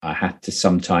I had to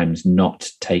sometimes not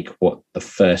take what the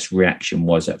first reaction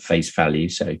was at face value.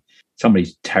 So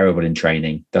somebody's terrible in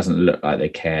training, doesn't look like they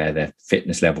care, their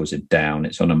fitness levels are down.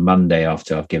 It's on a Monday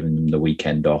after I've given them the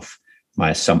weekend off.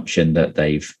 My assumption that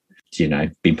they've,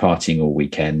 been partying all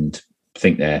weekend,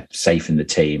 think they're safe in the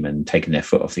team and taking their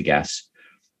foot off the gas.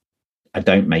 I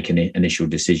don't make an initial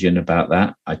decision about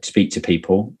that. I speak to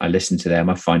people, I listen to them,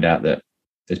 I find out that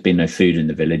there's been no food in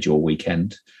the village all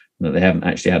weekend, and that they haven't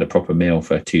actually had a proper meal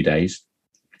for 2 days,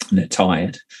 and they're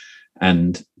tired,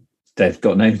 and they've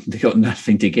got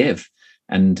nothing to give.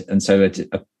 And so,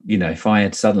 if I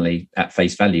had suddenly at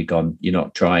face value gone, you're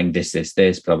not trying this,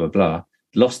 blah, blah, blah,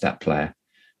 lost that player.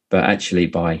 But actually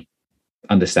by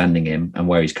understanding him and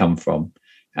where he's come from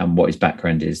and what his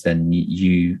background is, then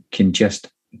you can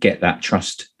just get that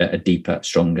trust at a deeper,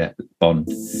 stronger bond.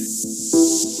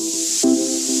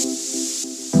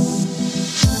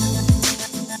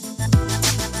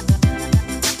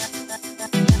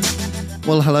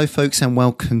 Well, hello, folks, and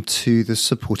welcome to the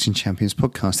Supporting Champions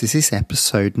podcast. This is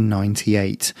episode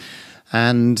 98,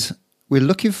 and we're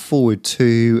looking forward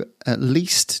to at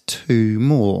least 2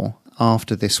 more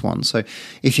after this one. So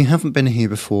if you haven't been here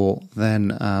before,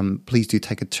 then please do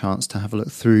take a chance to have a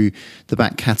look through the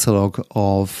back catalogue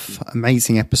of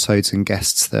amazing episodes and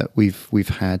guests that we've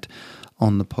had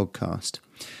on the podcast.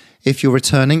 If you're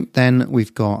returning, then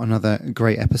we've got another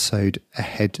great episode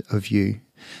ahead of you.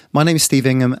 My name is Steve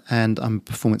Ingham, and I'm a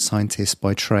performance scientist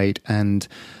by trade, and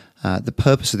the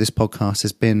purpose of this podcast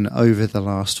has been, over the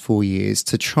last 4 years,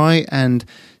 to try and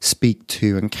speak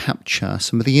to and capture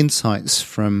some of the insights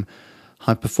from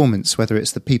high performance, whether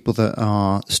it's the people that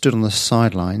are stood on the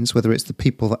sidelines, whether it's the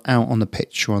people that are out on the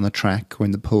pitch or on the track or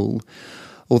in the pool,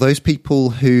 or those people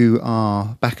who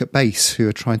are back at base, who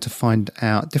are trying to find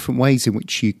out different ways in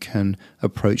which you can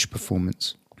approach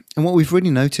performance. And what we've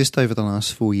really noticed over the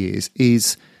last 4 years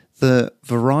is the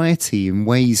variety in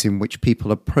ways in which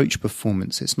people approach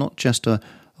performance. It's not just a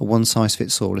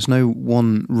one-size-fits-all. There's no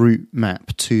one route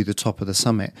map to the top of the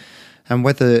summit. And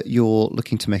whether you're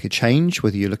looking to make a change,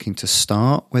 whether you're looking to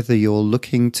start, whether you're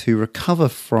looking to recover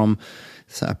from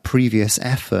a previous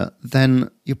effort, then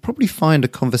you'll probably find a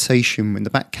conversation in the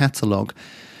back catalogue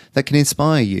that can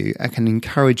inspire you and can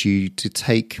encourage you to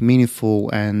take meaningful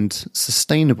and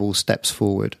sustainable steps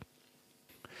forward.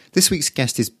 This week's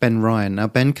guest is Ben Ryan. Now,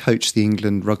 Ben coached the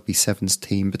England Rugby Sevens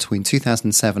team between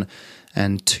 2007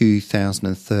 and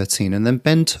 2013. And then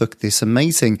Ben took this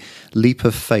amazing leap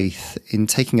of faith in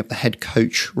taking up the head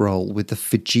coach role with the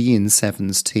Fijian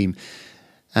Sevens team.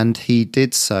 And he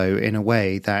did so in a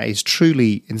way that is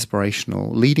truly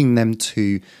inspirational, leading them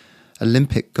to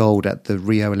Olympic gold at the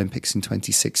Rio Olympics in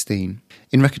 2016.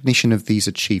 In recognition of these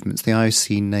achievements, the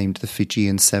IOC named the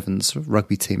Fijian Sevens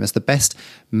rugby team as the best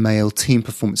male team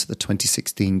performance at the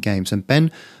 2016 Games, and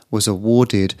Ben was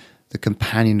awarded the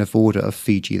Companion of Order of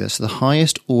Fiji. That's the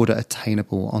highest order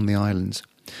attainable on the islands.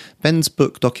 Ben's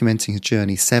book documenting his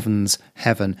journey, Sevens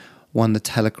Heaven, won the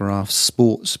Telegraph's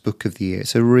Sports Book of the Year.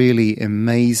 It's a really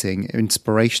amazing,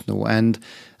 inspirational and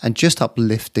just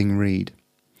uplifting read.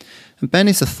 And Ben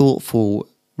is a thoughtful,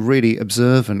 really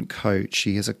observant coach.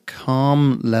 He has a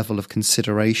calm level of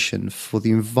consideration for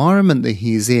the environment that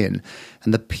he is in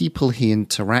and the people he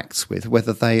interacts with,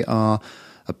 whether they are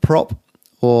a prop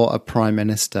or a prime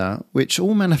minister, which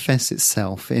all manifests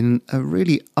itself in a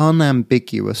really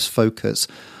unambiguous focus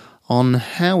on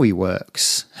how he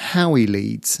works, how he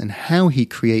leads, and how he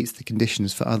creates the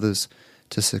conditions for others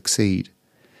to succeed.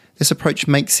 This approach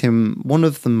makes him one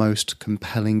of the most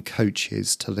compelling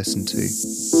coaches to listen to.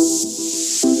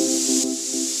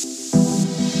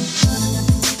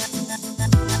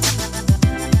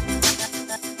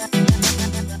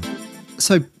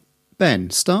 So, Ben,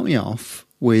 start me off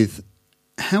with,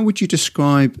 how would you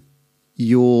describe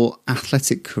your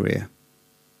athletic career?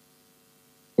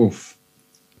 Oof.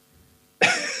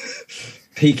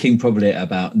 Peaking probably at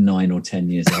about 9 or 10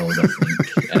 years old, I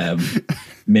think.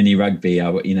 Mini rugby,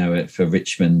 for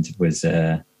Richmond was,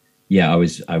 I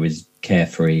was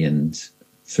carefree and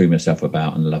threw myself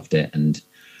about and loved it. And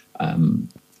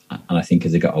I think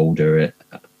as I got older,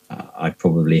 I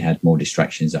probably had more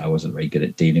distractions that I wasn't very good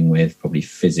at dealing with. Probably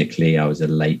physically, I was a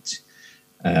late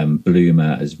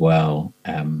bloomer as well.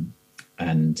 So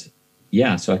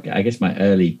I guess my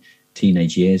early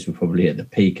teenage years were probably at the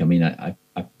peak. I mean, I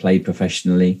played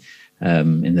professionally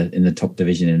in the top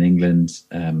division in England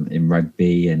in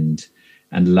rugby, and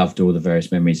loved all the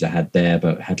various memories I had there,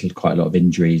 but had quite a lot of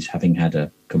injuries. Having had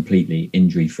a completely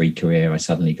injury-free career, I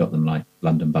suddenly got them like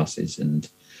London buses, and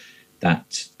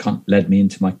that led me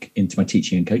into my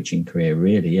teaching and coaching career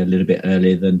really a little bit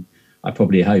earlier than I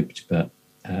probably hoped. But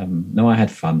no, I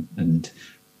had fun, and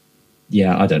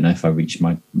yeah, I don't know if I reached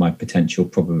my potential.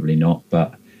 Probably not,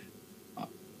 but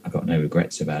I got no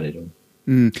regrets about it all.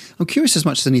 I'm curious as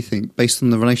much as anything, based on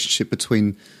the relationship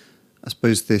between, I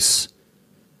suppose, this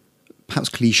perhaps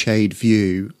cliched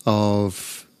view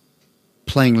of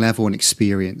playing level and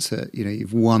experience.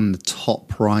 You've won the top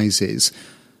prizes,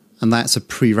 and that's a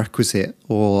prerequisite,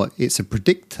 or it's a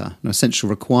predictor, an essential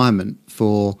requirement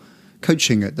for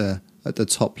coaching at the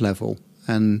top level.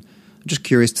 And I'm just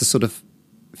curious to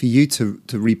for you to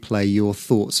replay your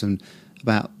thoughts and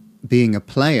about being a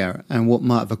player and what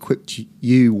might have equipped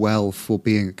you well for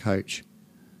being a coach.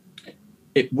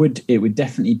 It would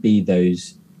definitely be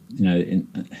those,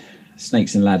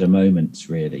 snakes and ladder moments,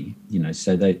 really.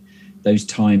 So those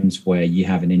times where you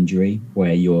have an injury,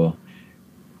 where you're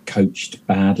coached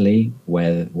badly,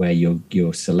 where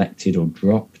you're selected or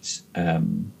dropped,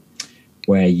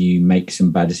 where you make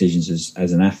some bad decisions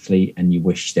as an athlete, and you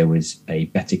wish there was a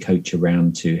better coach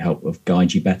around to help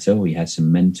guide you better, or you had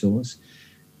some mentors.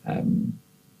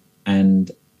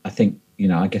 And I think,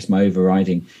 I guess my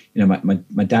overriding,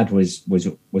 my dad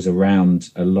was around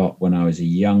a lot when I was a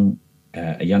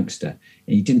youngster,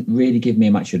 and he didn't really give me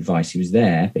much advice. He was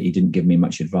there, but he didn't give me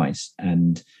much advice,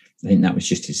 and I think that was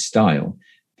just his style.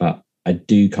 But I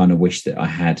do kind of wish that I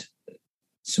had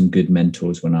some good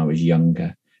mentors when I was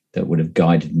younger that would have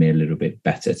guided me a little bit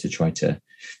better to try to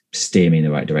steer me in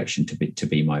the right direction to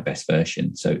be my best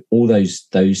version. So all those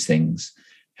things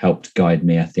helped guide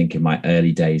me, I think, in my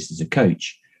early days as a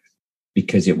coach,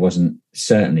 because it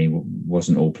certainly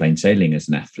wasn't all plain sailing as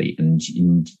an athlete. And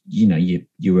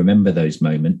you remember those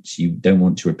moments. You don't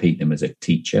want to repeat them as a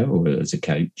teacher or as a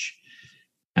coach,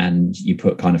 and you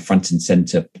put kind of front and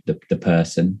center the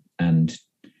person, and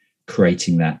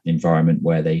creating that environment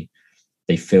where they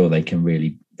feel they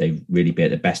really be at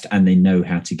their best, and they know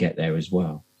how to get there as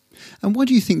well. And why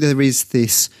do you think there is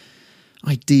this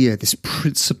idea, this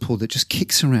principle that just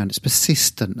kicks around, it's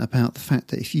persistent, about the fact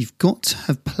that if you've got to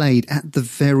have played at the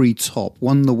very top,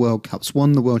 won the World Cups,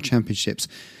 won the World Championships,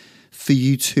 for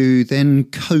you to then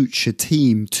coach a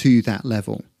team to that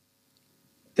level?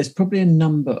 There's probably a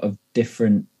number of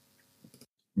different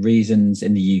reasons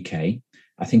in the UK.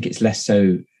 I think it's less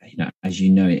so, as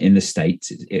you know, in the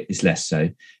States, it's less so.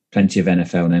 Plenty of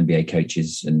NFL and NBA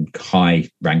coaches and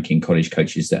high-ranking college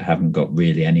coaches that haven't got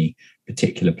really any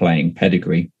particular playing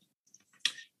pedigree.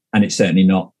 And it's certainly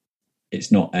not,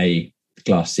 it's not a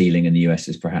glass ceiling in the US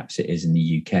as perhaps it is in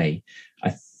the UK.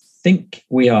 I think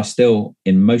we are still,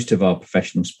 in most of our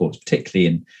professional sports, particularly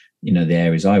in, the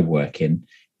areas I work in,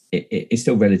 it's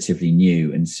still relatively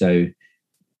new. And so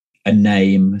a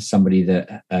name, somebody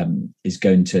that is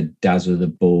going to dazzle the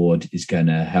board, is going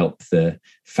to help the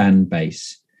fan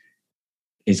base,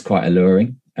 is quite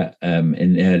alluring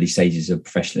in the early stages of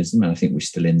professionalism, and I think we're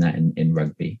still in that in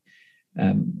rugby.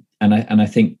 And I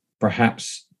think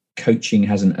perhaps coaching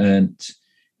hasn't earned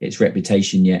its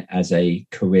reputation yet as a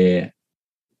career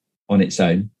on its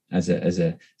own, as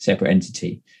a separate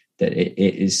entity, that it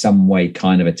is some way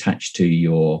kind of attached to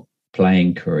your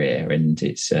playing career, and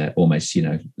it's almost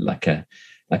like a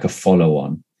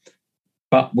follow-on.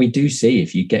 But we do see,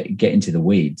 if you get into the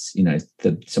weeds,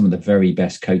 some of the very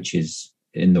best coaches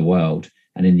in the world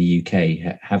and in the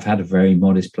UK have had a very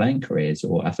modest playing careers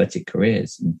or athletic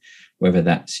careers, and whether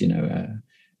that's a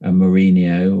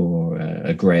Mourinho or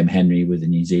a Graham Henry with the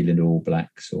New Zealand All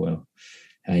Blacks, or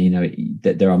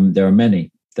there are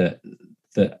many that.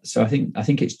 So I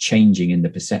think it's changing in the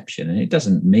perception, and it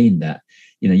doesn't mean that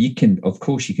you can, of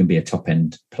course, you can be a top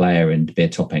end player and be a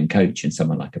top end coach, and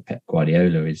someone like a Pep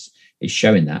Guardiola is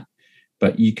showing that.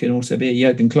 But you can also be a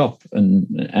Jurgen Klopp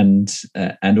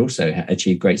and also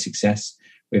achieve great success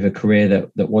with a career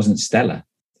that wasn't stellar.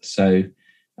 So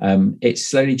it's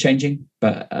slowly changing,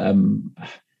 but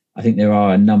I think there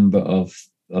are a number of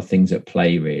things at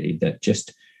play, really, that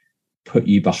just put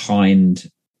you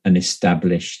behind an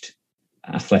established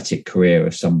athletic career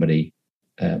of somebody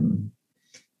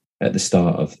at the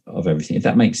start of everything. If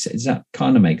that makes sense, does that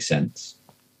kind of make sense?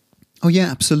 Oh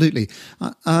yeah, absolutely.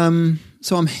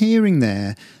 So I'm hearing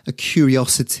there a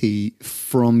curiosity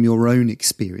from your own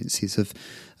experiences of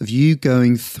you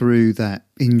going through that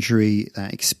injury,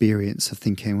 that experience of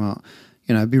thinking, well,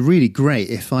 it'd be really great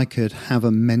if I could have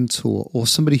a mentor or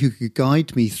somebody who could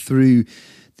guide me through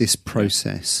this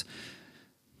process.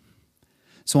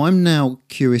 So I'm now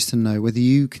curious to know whether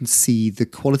you can see the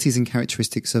qualities and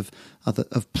characteristics of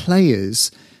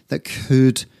players that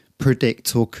could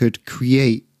predict or could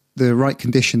create the right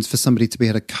conditions for somebody to be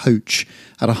able to coach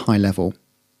at a high level.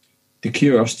 The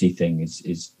curiosity thing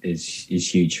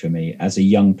is huge for me. As a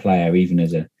young player, even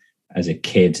as a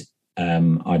kid,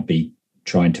 I'd be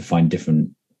trying to find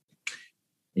different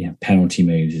penalty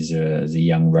moves as a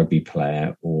young rugby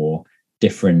player, or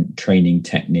different training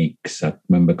techniques. I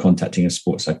remember contacting a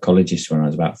sports psychologist when I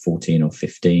was about 14 or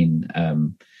 15,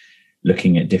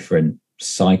 looking at different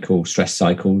stress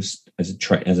cycles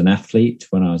as an athlete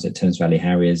when I was at Thames Valley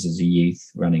Harriers as a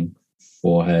youth, running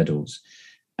 4 hurdles,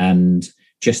 and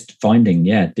just finding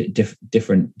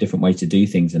different way to do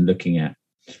things and looking at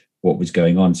what was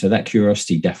going on. So that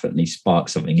curiosity definitely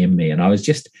sparked something in me, and I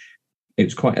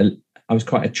was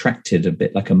quite attracted, a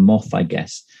bit like a moth, I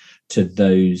guess, to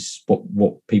those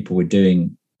what people were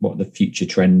doing, what the future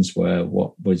trends were,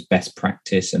 what was best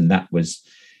practice. And that was,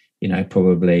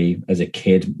 probably as a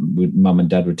kid, mum and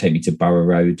dad would take me to Borough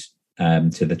Road,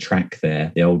 to the track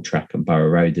there, the old track on Borough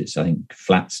Road, that's I think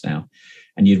flats now,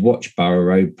 and you'd watch Borough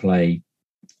Road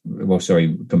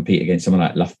compete against someone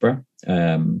like Loughborough,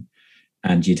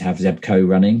 and you'd have Zeb Coe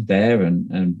running there,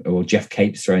 or Jeff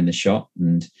Capes throwing the shot,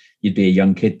 and you'd be a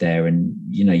young kid there, and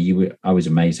I was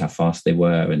amazed how fast they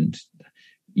were, and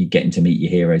you getting to meet your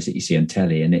heroes that you see on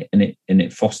telly, and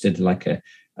it fostered like a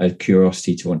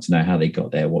curiosity to want to know how they got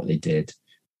there, what they did,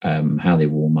 how they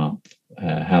warm up,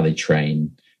 how they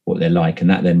train, what they're like, and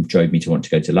that then drove me to want to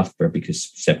go to Loughborough,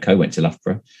 because Zeb Coe went to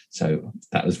Loughborough, so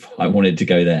that was I wanted to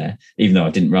go there, even though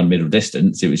I didn't run middle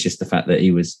distance. It was just the fact that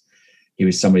he was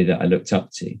somebody that I looked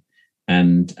up to.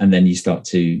 And then you start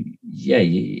to,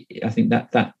 I think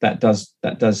that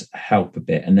does help a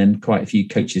bit. And then quite a few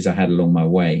coaches I had along my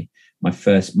way. My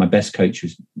best coach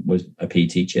was a PE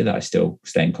teacher that I still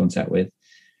stay in contact with.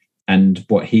 And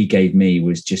what he gave me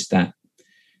was just that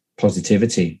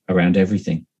positivity around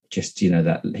everything. Just,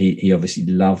 that he obviously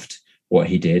loved what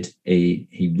he did.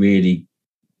 He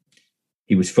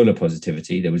was full of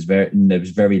positivity. There was very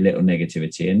little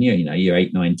negativity. And, you're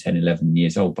 8, 9, 10, 11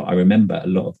 years old. But I remember a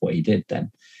lot of what he did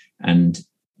then. And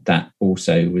that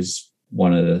also was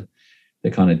one of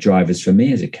the kind of drivers for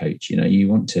me as a coach. You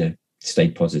want to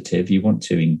stay positive. You want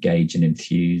to engage and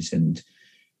infuse and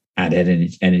add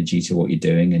energy to what you're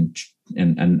doing,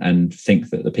 and think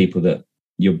that the people that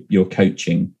you're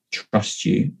coaching trust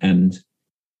you and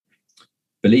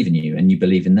believe in you, and you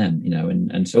believe in them,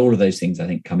 and so all of those things I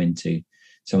think come into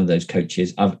some of those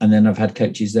coaches. And then I've had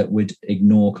coaches that would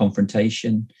ignore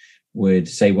confrontation, would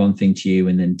say one thing to you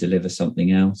and then deliver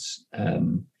something else.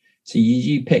 So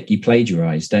you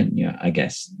plagiarize, don't you? I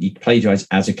guess you plagiarize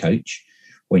as a coach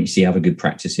when you see other good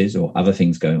practices or other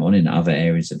things going on in other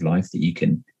areas of life that you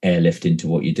can airlift into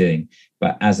what you're doing.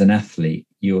 But as an athlete,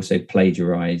 you also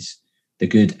plagiarize the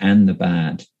good and the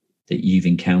bad that you've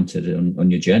encountered on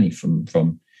your journey from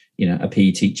a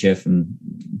PE teacher from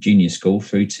junior school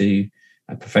through to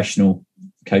a professional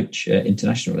coach at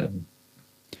international level.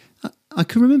 I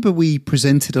can remember we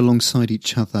presented alongside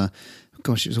each other.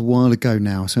 Gosh, it was a while ago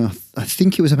now. So I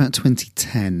think it was about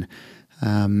 2010.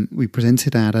 We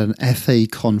presented at an FA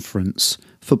conference,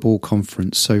 football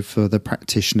conference, so for the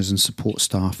practitioners and support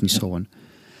staff and so on.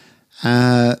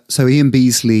 So Ian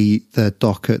Beasley, the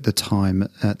doc at the time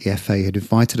at the FA, had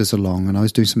invited us along, and I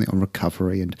was doing something on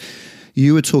recovery, and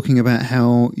you were talking about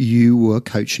how you were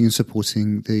coaching and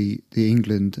supporting the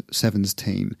England Sevens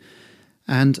team.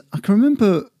 And I can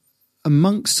remember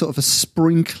amongst sort of a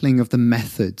sprinkling of the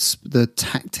methods, the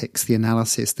tactics, the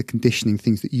analysis, the conditioning,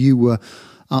 things that you were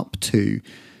up to,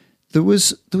 there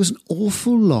was an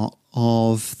awful lot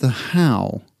of the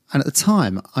how. And at the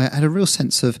time, I had a real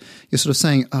sense of, you're sort of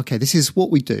saying, okay, this is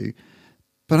what we do.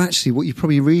 But actually, what you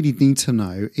probably really need to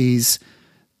know is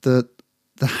the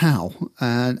how.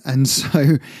 And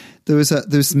so there was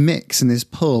this mix and this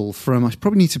pull from, I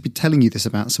probably need to be telling you this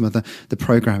about some of the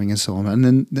programming and so on. And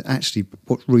then actually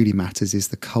what really matters is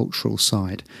the cultural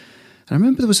side. And I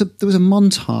remember there was a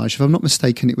montage, if I'm not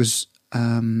mistaken, it was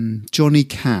Johnny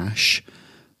Cash.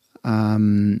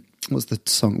 What's the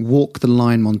song? Walk the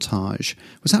Line montage.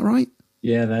 Was that right?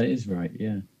 Yeah, that is right.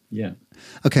 Yeah.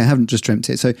 Okay, I haven't just dreamt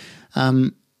it.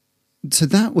 So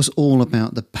that was all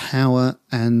about the power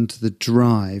and the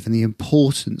drive and the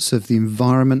importance of the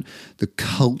environment, the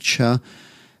culture,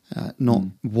 not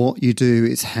what you do,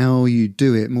 it's how you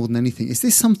do it more than anything. Is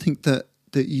this something that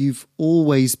you've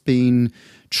always been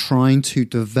trying to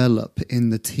develop in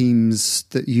the teams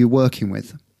that you're working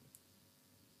with?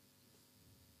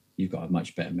 You've got a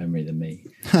much better memory than me.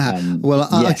 Well,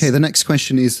 yes. Okay, the next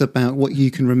question is about what you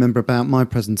can remember about my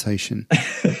presentation.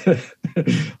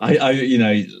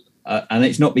 And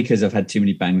it's not because I've had too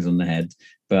many bangs on the head,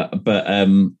 but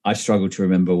I struggle to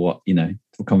remember what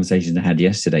conversations I had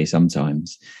yesterday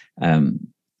sometimes. It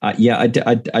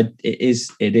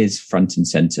is front and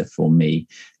center for me,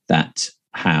 that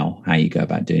how you go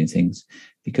about doing things,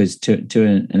 because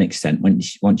to an extent,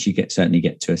 once you get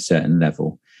to a certain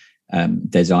level,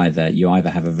 you either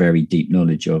have a very deep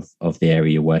knowledge of the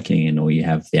area you're working in, or you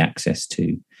have the access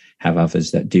to have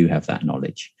others that do have that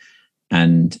knowledge.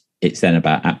 And it's then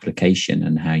about application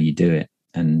and how you do it.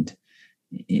 And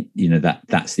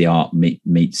that's the art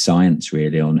meets science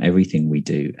really on everything we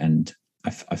do. And I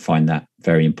find that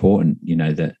very important,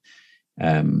 that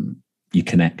you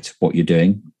connect what you're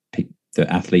doing. The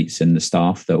athletes and the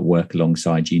staff that work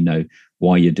alongside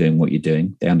why you're doing what you're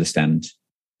doing. They understand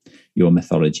your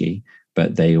methodology,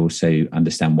 but they also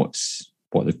understand what's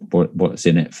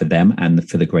in it for them and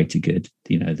for the greater good.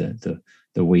 The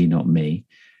we, not me.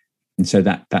 And so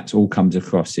that's all comes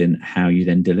across in how you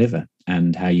then deliver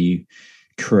and how you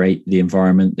create the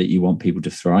environment that you want people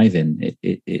to thrive in.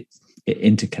 It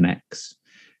interconnects,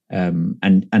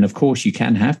 and of course you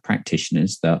can have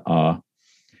practitioners that are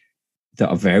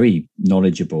very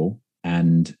knowledgeable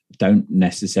and don't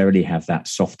necessarily have that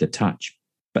softer touch,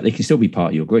 but they can still be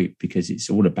part of your group, because it's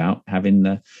all about having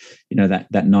that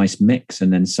nice mix,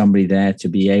 and then somebody there to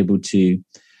be able to,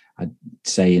 I'd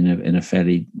say in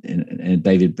a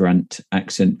David Brandt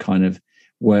accent, kind of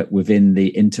work within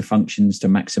the interfunctions to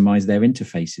maximize their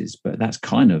interfaces. But that's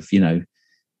kind of,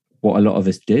 what a lot of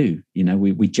us do.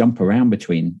 We jump around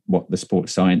between what the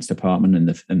sports science department and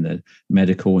the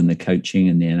medical and the coaching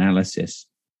and the analysis.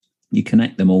 You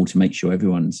connect them all to make sure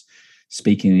everyone's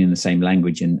speaking in the same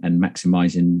language and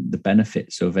maximizing the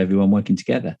benefits of everyone working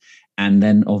together. And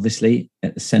then obviously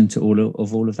at the center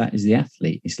of all of that is the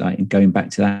athlete. It's like going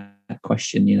back to that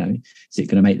question, is it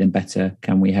going to make them better?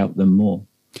 Can we help them more?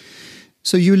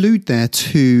 So you allude there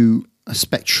to a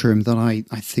spectrum that I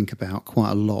think about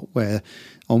quite a lot, where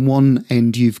on one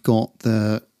end you've got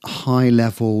the high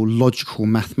level logical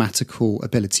mathematical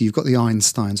ability. You've got the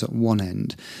Einsteins at one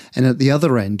end, and at the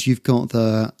other end you've got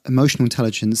the emotional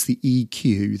intelligence, the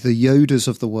EQ, the Yodas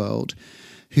of the world,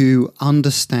 who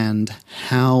understand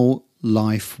how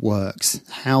life works,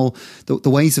 how the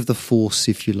ways of the force,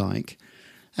 if you like.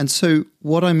 And so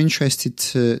what I'm interested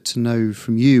to know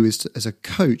from you is as a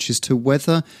coach as to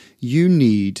whether you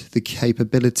need the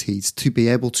capabilities to be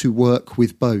able to work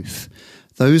with both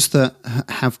those that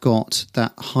have got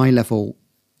that high level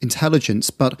intelligence,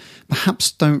 but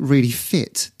perhaps don't really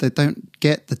fit. They don't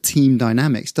get the team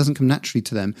dynamics, doesn't come naturally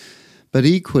to them. But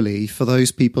equally, for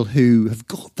those people who have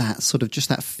got that sort of just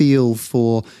that feel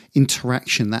for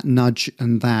interaction, that nudge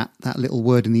and that little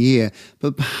word in the ear,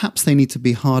 but perhaps they need to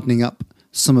be hardening up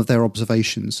some of their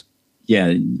observations.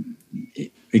 Yeah,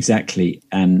 exactly.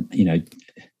 And,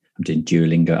 I'm doing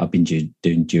Duolingo. I've been doing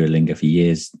Duolingo for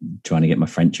years, trying to get my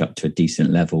French up to a decent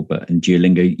level. But in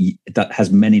Duolingo, that has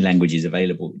many languages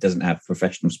available. It doesn't have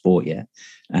professional sport yet.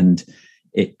 And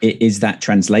it is that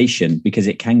translation, because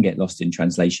it can get lost in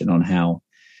translation on how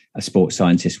a sports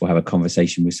scientist will have a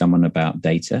conversation with someone about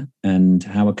data and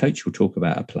how a coach will talk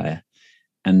about a player.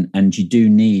 And you do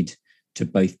need to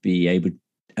both be able,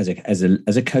 as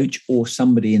a coach or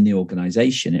somebody in the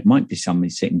organization, it might be somebody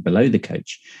sitting below the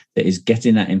coach that is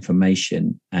getting that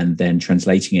information and then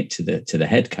translating it to the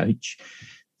head coach,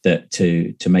 that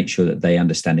to make sure that they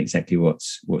understand exactly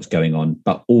what's going on,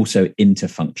 but also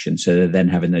interfunction. So they're then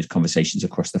having those conversations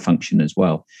across the function as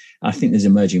well. I think there's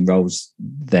emerging roles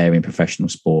there in professional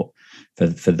sport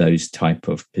for those type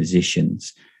of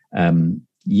positions.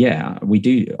 We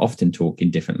do often talk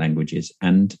in different languages,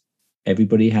 and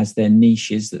everybody has their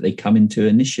niches that they come into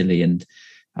initially. And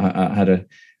I had a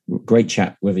great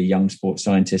chat with a young sports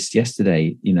scientist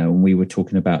yesterday, and we were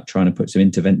talking about trying to put some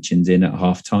interventions in at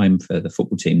half time for the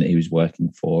football team that he was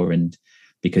working for. And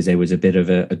because there was a bit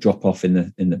of a drop off in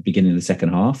the beginning of the second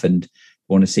half, and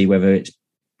want to see whether it's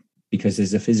because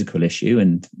there's a physical issue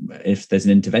and if there's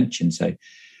an intervention. So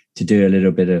to do a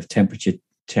little bit of temperature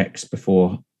checks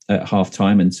before at half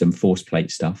time and some force plate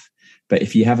stuff. But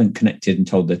if you haven't connected and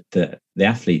told the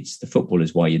athletes, the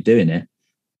footballers, why you're doing it,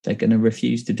 they're going to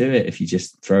refuse to do it if you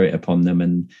just throw it upon them.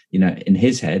 And, in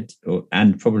his head,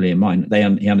 and probably in mine,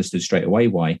 he understood straight away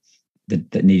why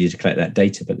that needed to collect that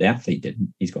data, but the athlete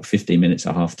didn't. He's got 15 minutes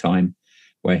at half time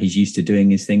where he's used to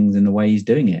doing his things in the way he's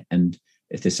doing it. And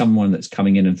if there's someone that's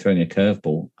coming in and throwing a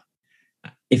curveball,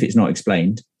 if it's not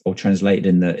explained or translated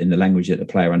in the language that the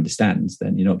player understands,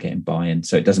 then you're not getting buy-in.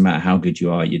 So it doesn't matter how good you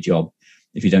are at your job.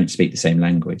 If you don't speak the same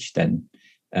language, then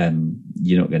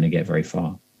you're not going to get very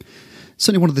far.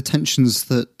 Certainly one of the tensions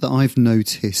that I've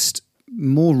noticed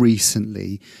more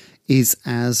recently is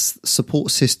as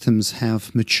support systems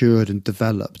have matured and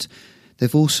developed,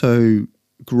 they've also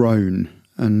grown,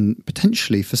 and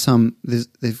potentially for some,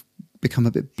 they've become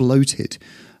a bit bloated,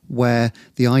 where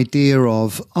the idea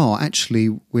of, actually,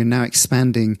 we're now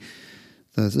expanding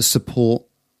the support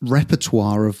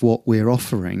repertoire of what we're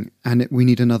offering, and we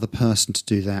need another person to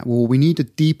do that. Well, we need a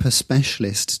deeper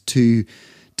specialist to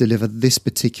deliver this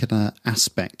particular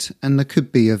aspect. And there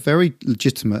could be a very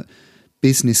legitimate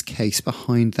business case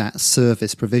behind that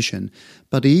service provision.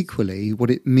 But equally, what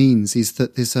it means is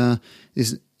that there's an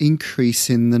increase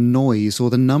in the noise or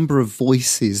the number of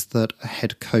voices that a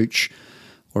head coach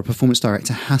or a performance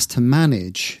director has to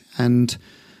manage. And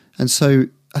so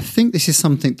I think this is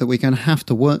something that we're going to have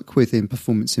to work with in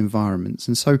performance environments.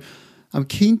 And so I'm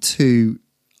keen to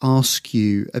ask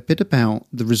you a bit about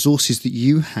the resources that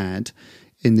you had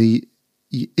in the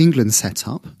England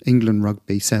setup, England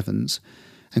Rugby Sevens,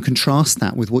 and contrast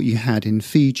that with what you had in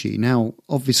Fiji. Now,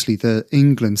 obviously, the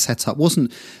England setup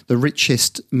wasn't the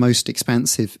richest, most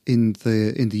expansive in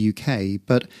the UK,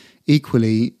 but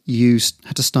equally, you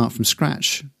had to start from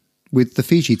scratch with the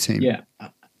Fiji team. Yeah,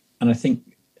 and I think,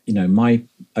 my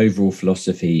overall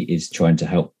philosophy is trying to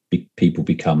help people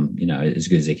become, as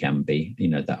good as they can be,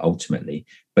 that ultimately,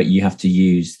 but you have to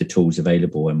use the tools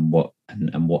available and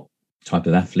what type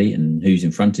of athlete and who's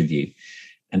in front of you.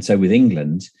 And so with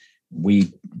England,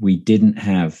 we didn't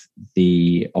have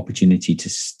the opportunity to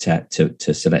select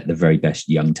the very best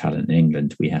young talent in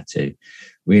England. We had to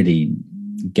really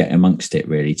get amongst it,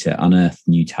 really, to unearth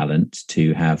new talent,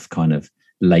 to have kind of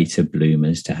later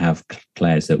bloomers, to have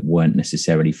players that weren't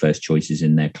necessarily first choices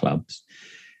in their clubs.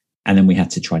 And then we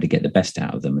had to try to get the best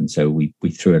out of them. And so we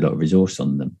threw a lot of resource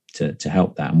on them to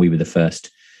help that. And we were the first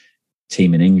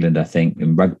team in England, I think,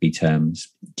 in rugby terms,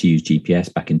 to use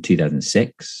GPS back in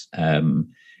 2006.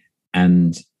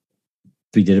 And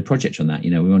we did a project on that.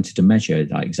 We wanted to measure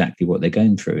exactly what they're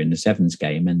going through in the Sevens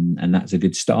game. And that's a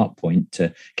good start point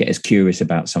to get us curious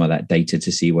about some of that data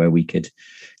to see where we could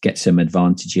get some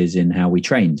advantages in how we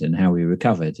trained and how we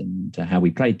recovered and how we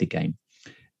played the game.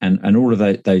 And all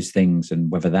of those things,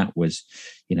 and whether that was,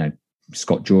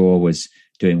 Scott Draw was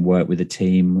doing work with the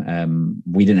team.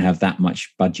 We didn't have that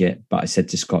much budget, but I said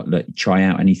to Scott, look, try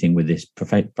out anything with this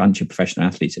bunch of professional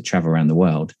athletes that travel around the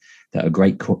world that are a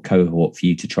great cohort for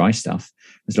you to try stuff.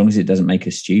 As long as it doesn't make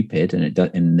us stupid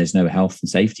and there's no health and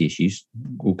safety issues,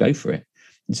 we'll go for it.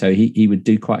 And so he would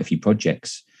do quite a few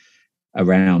projects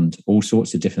around all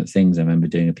sorts of different things. I remember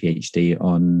doing a PhD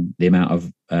on the amount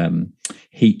of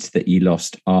heat that you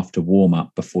lost after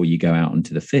warm-up before you go out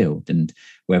onto the field, and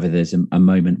whether there's a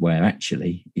moment where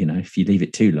actually, if you leave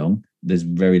it too long, there's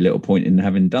very little point in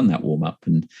having done that warm-up.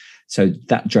 And so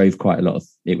that drove quite a lot of,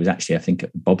 it was actually, I think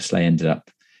bobsleigh ended up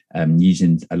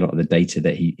using a lot of the data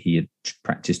that he had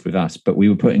practiced with us, but we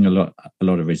were putting a lot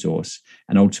of resource,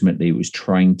 and ultimately it was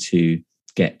trying to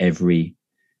get every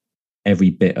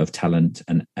bit of talent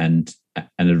and an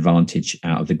advantage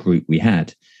out of the group we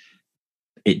had.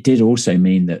 It did also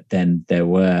mean that then there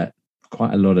were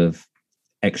quite a lot of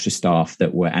extra staff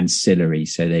that were ancillary.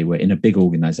 So they were in a big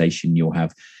organization. You'll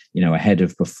have, a head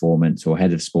of performance or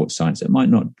head of sports science that might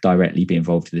not directly be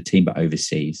involved with the team, but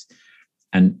overseas.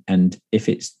 And if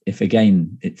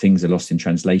things are lost in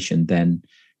translation, then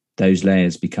those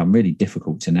layers become really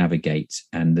difficult to navigate,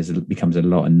 and becomes a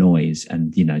lot of noise.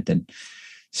 And then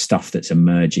stuff that's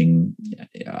emerging,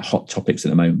 hot topics at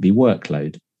the moment, be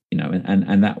workload.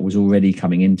 And that was already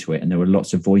coming into it, and there were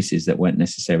lots of voices that weren't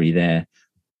necessarily there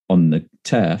on the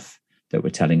turf that were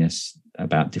telling us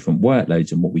about different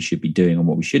workloads and what we should be doing and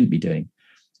what we shouldn't be doing.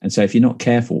 And so if you're not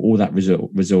careful, all that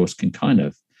resource can kind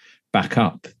of back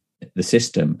up the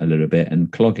system a little bit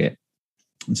and clog it.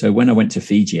 And so when I went to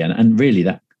Fiji, and really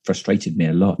that frustrated me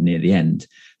a lot near the end,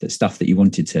 that stuff that you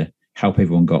wanted to help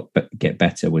everyone get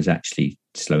better was actually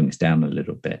slowing us down a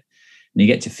little bit. And you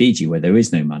get to Fiji where there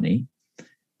is no money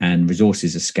and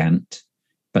resources are scant,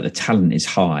 but the talent is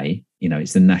high.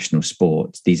 It's the national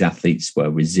sport. These athletes were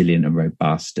resilient and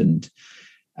robust, and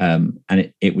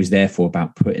it was therefore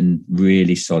about putting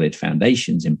really solid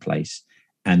foundations in place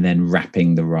and then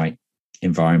wrapping the right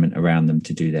environment around them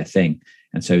to do their thing.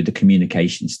 And so the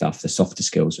communication stuff, the softer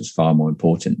skills, was far more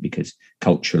important, because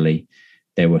culturally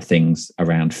there were things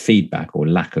around feedback or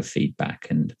lack of feedback,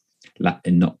 and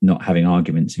not having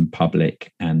arguments in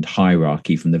public, and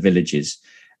hierarchy from the villages.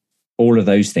 All of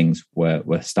those things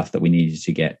were stuff that we needed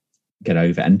to get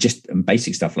over, and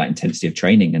basic stuff like intensity of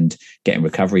training and getting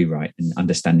recovery right and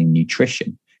understanding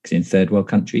nutrition. Because in third world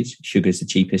countries, sugar is the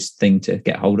cheapest thing to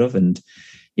get hold of. And,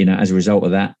 as a result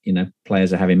of that,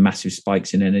 players are having massive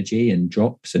spikes in energy and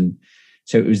drops. And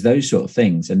so it was those sort of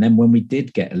things. And then when we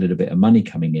did get a little bit of money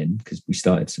coming in, because we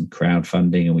started some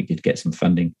crowdfunding and we could get some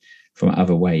funding from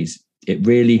other ways, it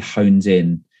really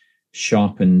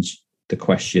sharpens the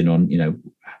question on,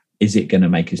 is it going to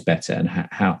make us better, and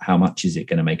how much is it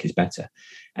going to make us better?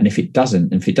 And if it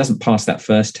doesn't pass that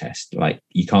first test, like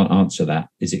you can't answer that,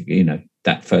 is it,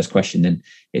 that first question, then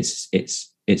it's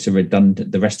a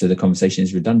redundant, the rest of the conversation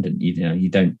is redundant. You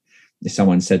don't, if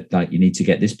someone said like, you need to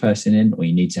get this person in, or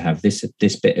you need to have this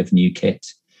bit of new kit,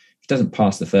 if it doesn't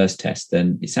pass the first test,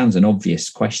 then it sounds an obvious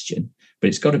question, but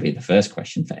it's got to be the first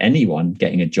question for anyone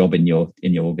getting a job in your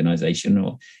organization,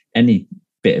 or any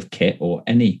bit of kit, or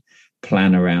any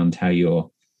plan around how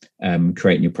you're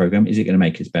creating your program. Is it going to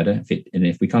make us better?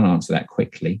 If we can't answer that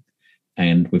quickly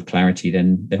and with clarity,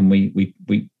 then we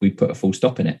put a full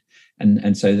stop in it.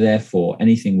 And so therefore,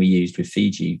 anything we used with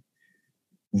Fiji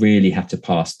really had to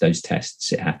pass those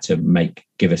tests. It had to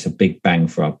give us a big bang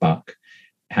for our buck.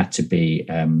 It had to be,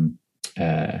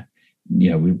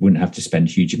 we wouldn't have to spend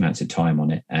huge amounts of time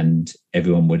on it, and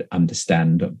everyone would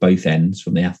understand at both ends,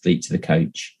 from the athlete to the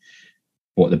coach,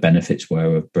 what the benefits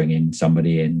were of bringing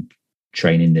somebody in,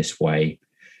 training this way,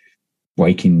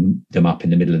 waking them up in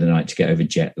the middle of the night to get over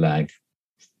jet lag,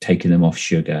 taking them off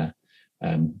sugar,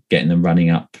 getting them running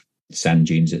up sand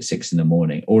dunes at 6 a.m.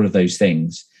 All of those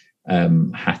things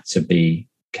had to be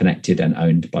connected and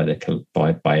owned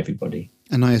by everybody.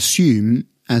 And I assume,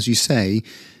 as you say,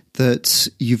 that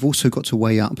you've also got to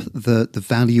weigh up the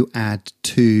value add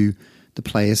to the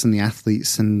players and the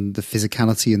athletes and the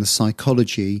physicality and the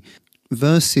psychology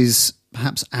versus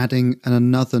perhaps adding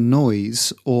another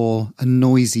noise or a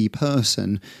noisy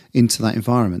person into that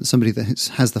environment, somebody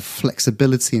that has the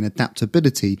flexibility and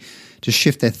adaptability to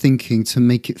shift their thinking to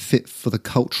make it fit for the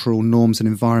cultural norms and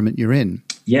environment you're in.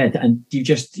 Yeah, and you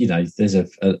just, there's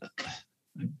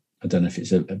I don't know if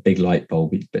it's a big light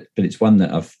bulb, but it's one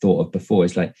that I've thought of before.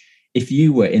 It's like, if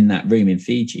you were in that room in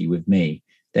Fiji with me,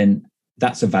 then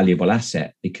that's a valuable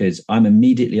asset, because I'm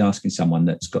immediately asking someone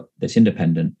that's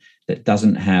independent, that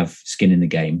doesn't have skin in the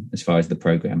game as far as the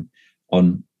program,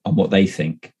 on what they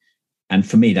think. And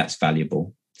for me, that's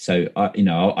valuable. So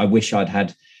I wish I'd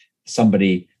had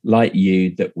somebody like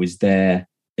you that was there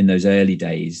in those early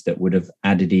days that would have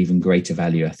added even greater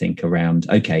value, I think, around,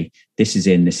 okay, this is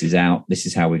in, this is out, this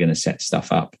is how we're going to set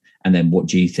stuff up. And then what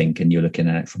do you think? And you're looking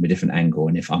at it from a different angle.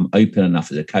 And if I'm open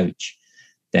enough as a coach,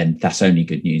 then that's only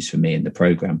good news for me in the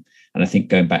program. And I think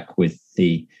going back with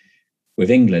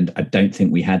England, I don't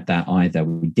think we had that either.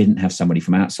 We didn't have somebody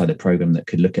from outside the program that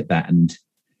could look at that and,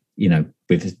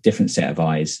 with a different set of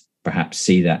eyes, perhaps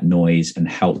see that noise and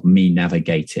help me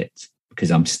navigate it,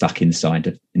 because I'm stuck inside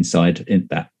in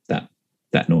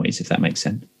that noise, if that makes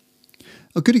sense.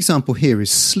 A good example here is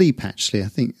sleep, actually. I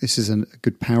think this is a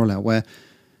good parallel where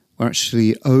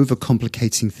actually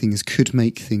overcomplicating things could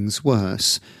make things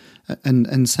worse.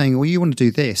 And saying, well, you want to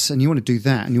do this and you want to do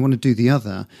that and you want to do the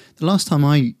other. The last time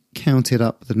I counted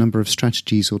up the number of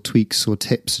strategies or tweaks or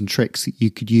tips and tricks that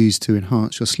you could use to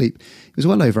enhance your sleep, it was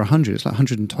well over 100. It's like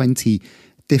 120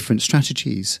 different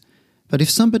strategies. But if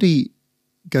somebody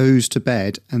goes to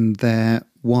bed and they're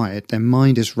wired, their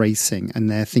mind is racing and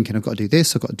they're thinking, I've got to do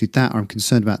this, I've got to do that, or I'm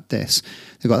concerned about this.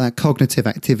 They've got that cognitive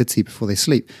activity before they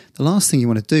sleep. The last thing you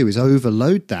want to do is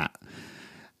overload that.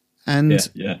 And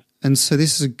yeah. And so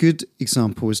this is a good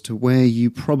example as to where you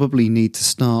probably need to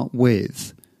start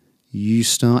with. You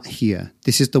start here.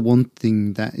 This is the one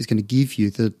thing that is going to give you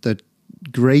the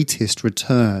greatest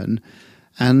return.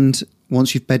 And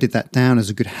once you've bedded that down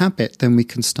as a good habit, then we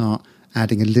can start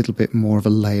adding a little bit more of a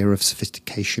layer of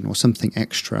sophistication or something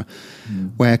extra,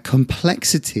 where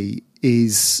complexity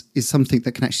is something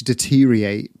that can actually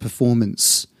deteriorate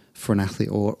performance for an athlete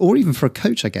or even for a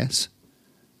coach, I guess.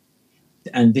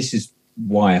 And this is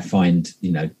why I find,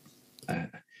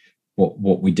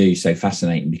 what we do so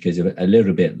fascinating, because a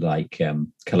little bit like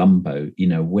Columbo,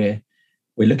 we're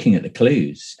looking at the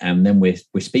clues, and then we're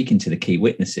speaking to the key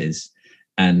witnesses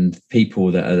and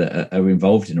people that are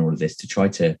involved in all of this to try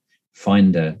to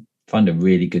find a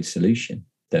really good solution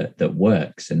that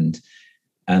works. And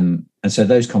so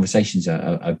those conversations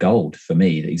are gold for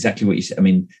me. Exactly what you said. I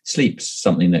mean, sleep's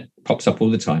something that pops up all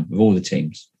the time with all the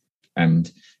teams, and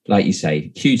like you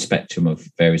say, huge spectrum of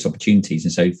various opportunities.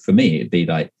 And so for me, it'd be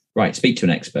like, right, speak to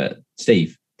an expert.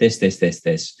 Steve, this.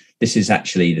 This is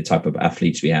actually the type of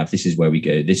athletes we have. This is where we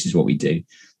go. This is what we do.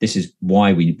 This is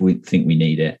why we think we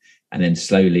need it. And then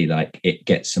slowly, like, it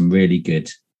gets some really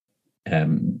good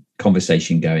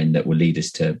conversation going that will lead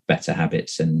us to better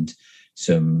habits and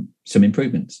some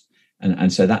improvements.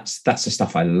 And so that's the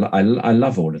stuff I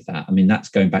love all of that. I mean, that's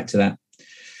going back to that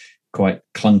quite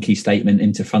clunky statement,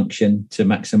 interfunction to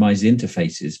maximize the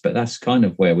interfaces, but that's kind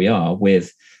of where we are,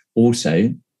 with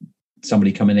also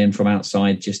somebody coming in from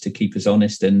outside just to keep us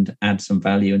honest and add some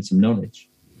value and some knowledge.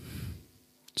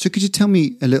 So could you tell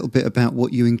me a little bit about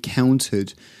what you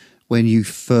encountered when you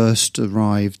first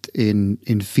arrived in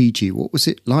Fiji. What was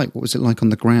it like? What was it like on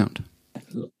the ground?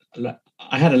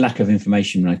 I had a lack of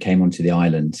information when I came onto the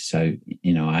island. So,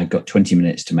 I got 20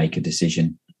 minutes to make a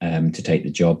decision to take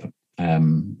the job.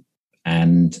 And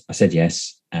I said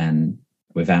yes. And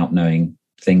without knowing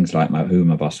things like who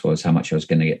my boss was, how much I was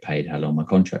going to get paid, how long my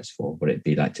contract's for, what it'd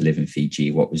be like to live in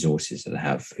Fiji, what resources did I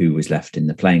have, who was left in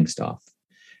the playing staff.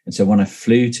 And so when I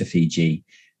flew to Fiji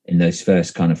in those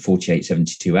first kind of 48,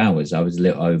 72 hours, I was a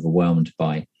little overwhelmed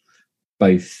by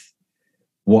both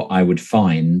what I would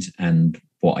find and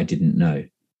what I didn't know.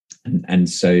 And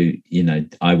so,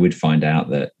 I would find out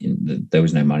that there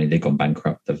was no money. They'd gone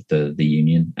bankrupt, the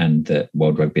union, and that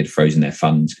World Rugby had frozen their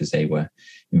funds because they were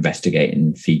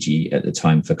investigating Fiji at the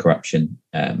time for corruption.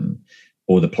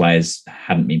 All the players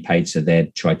hadn't been paid, so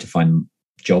they'd tried to find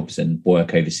jobs and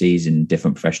work overseas in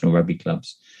different professional rugby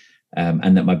clubs.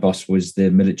 And that my boss was the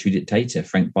military dictator,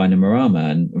 Frank Bainimarama.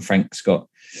 And Frank's got,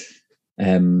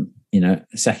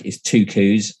 his 2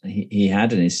 coups he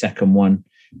had, and his second one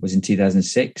was in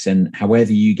 2006. And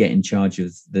however you get in charge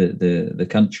of the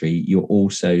country, you're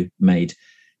also made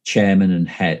chairman and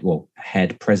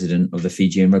head president of the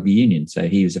Fijian Rugby Union. So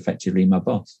he was effectively my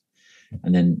boss.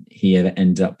 And then he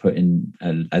ended up putting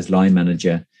as line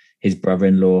manager his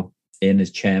brother-in-law in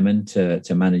as chairman to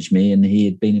manage me, and he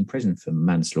had been in prison for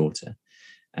manslaughter.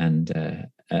 And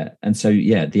so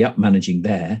the up managing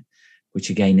there, which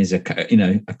again is a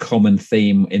common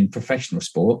theme in professional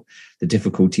sport, the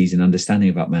difficulties in understanding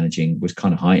about managing was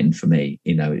kind of heightened for me.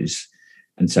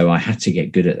 And so I had to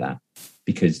get good at that,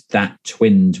 because that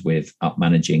twinned with up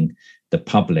managing the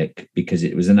public, because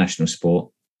it was a national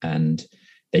sport and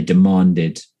they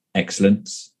demanded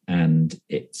excellence, and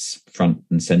it's front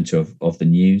and center of the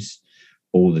news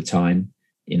all the time.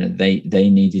 They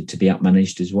needed to be up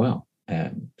managed as well.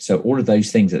 So all of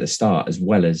those things at the start, as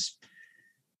well as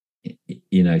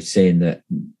seeing that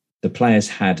the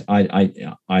players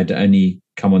I'd only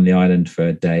come on the island for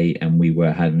a day, and we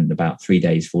were having about 4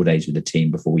 days with the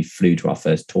team before we flew to our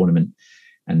first tournament.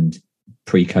 And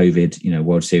pre-COVID,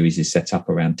 World Series is set up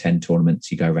around 10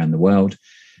 tournaments. You go around the world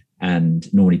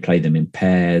and normally play them in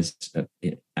pairs.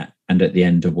 And at the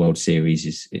end of World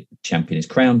Series, champion is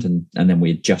crowned. And then we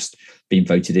had just been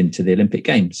voted into the Olympic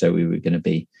Games. So we were going to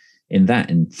be in that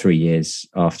in 3 years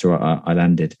after I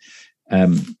landed.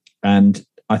 And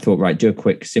I thought, right, do a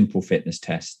quick, simple fitness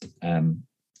test.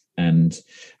 And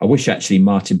I wish actually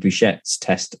Martin Bouchet's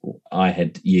test I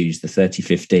had used, the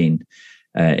 30-15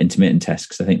 intermittent test,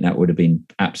 because I think that would have been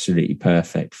absolutely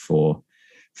perfect for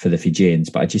the Fijians.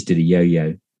 But I just did a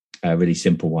yo-yo, a really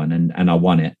simple one, and I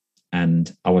won it,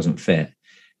 and I wasn't fit.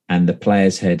 And the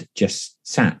players had just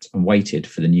sat and waited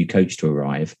for the new coach to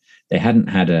arrive. They hadn't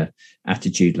had a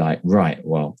attitude like, right,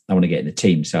 well, I want to get in the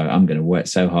team, so I'm going to work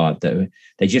so hard. That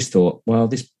they just thought, well,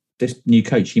 this new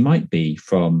coach, he might be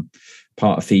from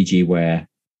part of Fiji where,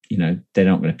 they're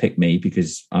not going to pick me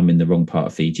because I'm in the wrong part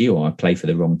of Fiji, or I play for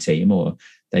the wrong team, or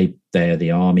they're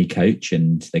the army coach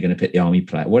and they're going to pick the army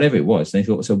player, whatever it was. And they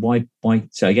thought, so why?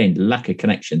 So again, lack of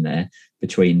connection there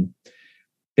between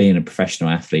being a professional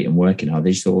athlete and working hard.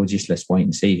 They just thought, well, let's wait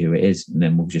and see who it is, and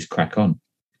then we'll just crack on.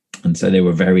 And so they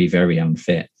were very, very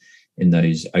unfit in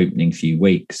those opening few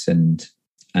weeks. And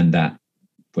that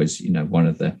was, one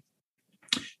of the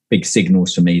big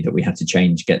signals for me that we had to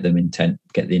change, get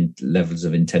the levels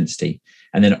of intensity.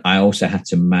 And then I also had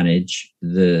to manage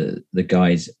the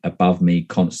guys above me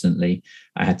constantly.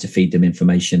 I had to feed them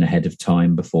information ahead of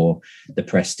time before the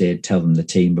press did, tell them the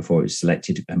team before it was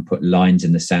selected, and put lines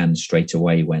in the sand straight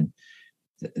away when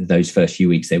those first few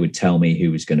weeks they would tell me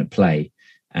who was going to play.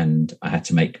 And I had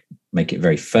to make it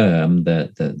very firm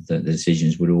that the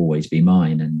decisions would always be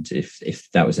mine, and if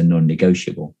that was a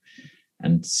non-negotiable.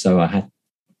 And so I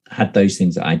had those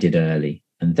things that I did early.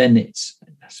 And then it's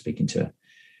speaking to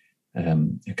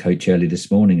a coach early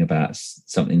this morning about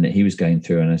something that he was going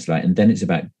through, and it's like, and then it's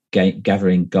about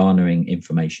garnering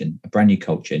information, a brand new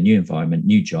culture, new environment,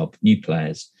 new job, new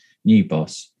players, new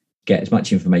boss. Get as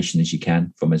much information as you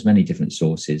can from as many different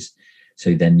sources,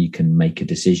 so then you can make a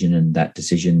decision, and that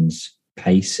decision's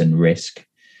pace and risk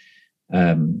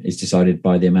is decided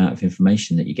by the amount of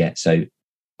information that you get. So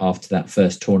after that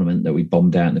first tournament that we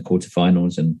bombed out in the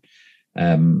quarterfinals, and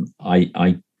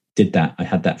I did that. I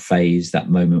had that phase, that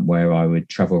moment where I would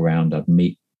travel around. I'd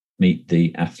meet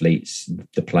the athletes,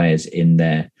 the players in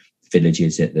their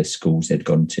villages, at the schools they'd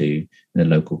gone to, in the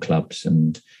local clubs,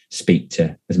 and speak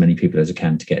to as many people as I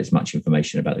can to get as much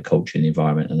information about the culture and the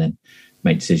environment, and then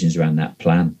make decisions around that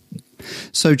plan.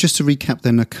 So just to recap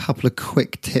then, a couple of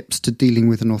quick tips to dealing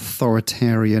with an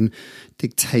authoritarian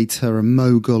dictator, a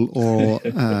mogul, or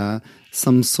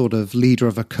some sort of leader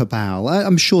of a cabal.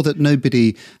 I'm sure that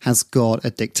nobody has got a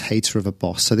dictator of a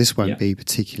boss, so this won't be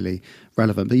particularly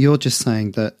relevant. But you're just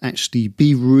saying that actually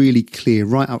be really clear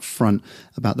right up front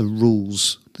about the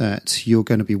rules that you're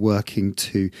going to be working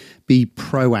to, be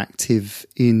proactive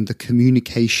in the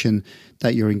communication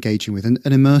that you're engaging with, and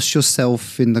immerse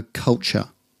yourself in the culture.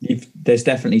 There's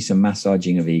definitely some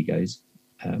massaging of egos,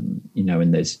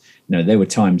 and there's, there were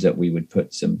times that we would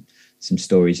put some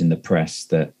stories in the press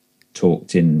that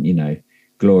talked in,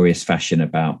 glorious fashion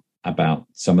about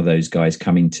some of those guys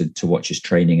coming to watch us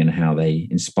training and how they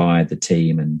inspired the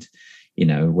team, and,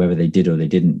 whether they did or they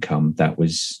didn't come, that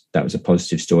was a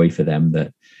positive story for them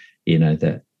that,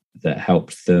 that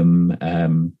helped them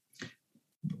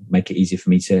make it easier for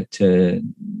me to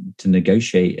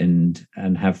negotiate and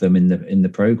have them in the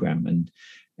program,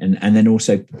 and then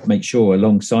also make sure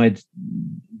alongside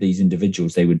these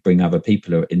individuals they would bring other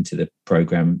people into the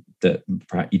program that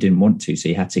perhaps you didn't want to. So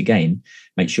you had to again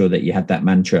make sure that you had that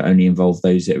mantra, only involve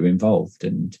those that are involved,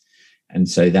 and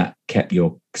so that kept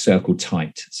your circle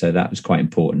tight. So that was quite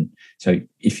important. So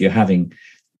if you're having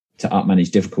to up manage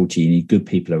difficulty, you need good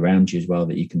people around you as well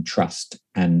that you can trust,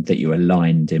 and that you're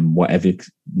aligned in whatever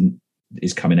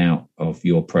is coming out of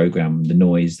your program. The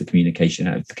noise, the communication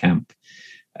out of the camp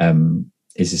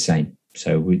is the same.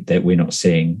 So we're not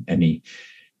seeing any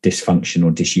dysfunction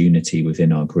or disunity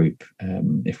within our group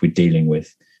if we're dealing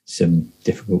with some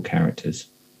difficult characters.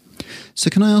 So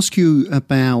can I ask you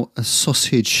about a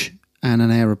sausage and an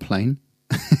aeroplane?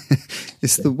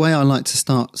 It's the way I like to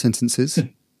start sentences.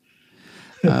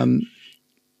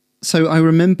 So I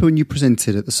remember when you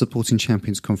presented at the Supporting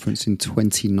Champions Conference in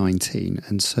 2019,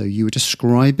 and so you were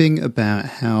describing about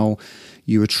how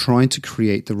you were trying to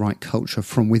create the right culture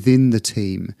from within the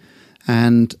team.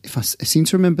 And if I seem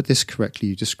to remember this correctly,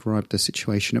 you described a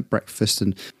situation at breakfast,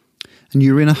 and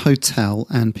you were in a hotel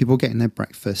and people were getting their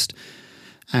breakfast,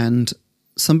 and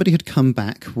somebody had come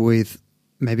back with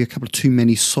maybe a couple of too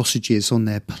many sausages on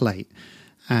their plate.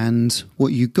 And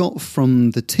what you got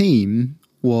from the team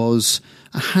was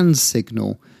a hand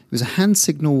signal. It was a hand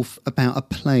signal about a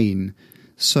plane.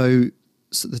 So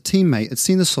the teammate had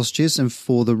seen the sausages, and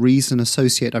for the reason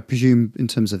associated, I presume, in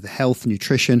terms of the health and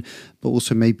nutrition, but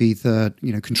also maybe the,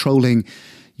 controlling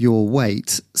your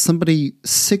weight, somebody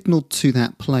signaled to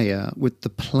that player with the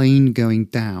plane going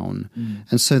down.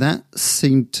 And so that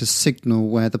seemed to signal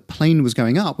where the plane was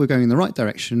going up, we're going in the right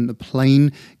direction, the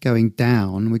plane going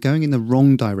down, we're going in the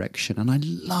wrong direction. And I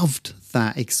loved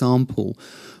that example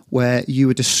where you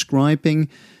were describing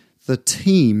the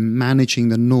team managing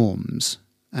the norms.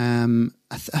 Have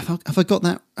I got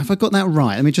that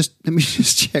right? Let me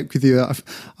just check with you.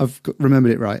 I've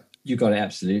remembered it right. You got it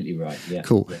absolutely right. Yeah.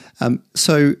 Cool. Yeah.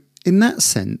 So in that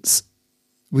sense,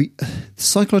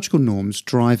 psychological norms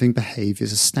driving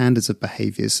behaviours are standards of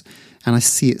behaviours, and I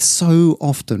see it so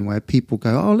often where people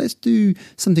go, "Oh, let's do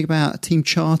something about a team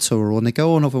charter," or they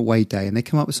go on away day and they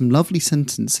come up with some lovely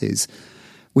sentences,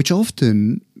 which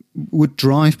often would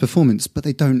drive performance, but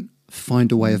they don't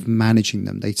find a way of managing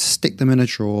them. They stick them in a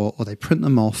drawer or they print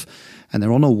them off and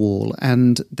they're on a wall,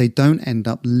 and they don't end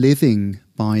up living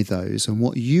by those. And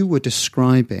what you were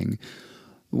describing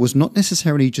was not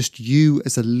necessarily just you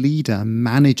as a leader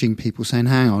managing people saying,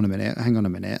 hang on a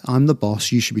minute, I'm the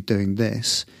boss, you should be doing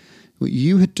this. What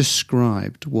you had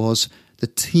described was the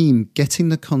team getting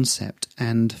the concept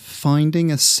and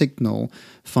finding a signal,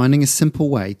 finding a simple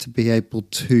way to be able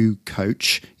to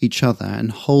coach each other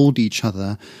and hold each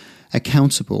other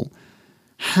accountable.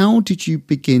 How did you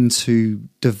begin to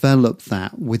develop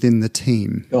that within the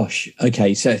team? Gosh,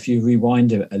 okay. So if you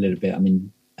rewind a little bit, I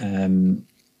mean,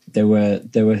 there were.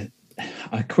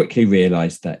 I quickly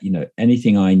realised that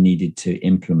anything I needed to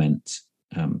implement,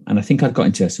 and I think I'd got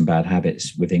into some bad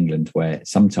habits with England, where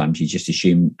sometimes you just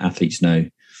assume athletes know,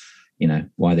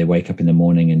 why they wake up in the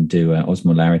morning and do an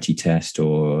osmolarity test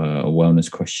or a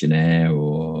wellness questionnaire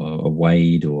or a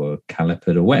WADE or a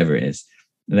caliper or whatever it is.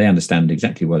 They understand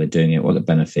exactly why they're doing it, what the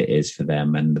benefit is for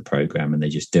them and the program, and they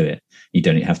just do it. You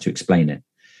don't have to explain it.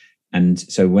 And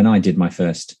so when I did my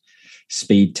first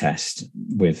speed test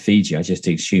with Fiji, I just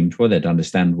assumed, well, they'd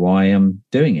understand why I'm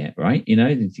doing it, right?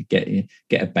 To get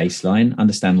a baseline,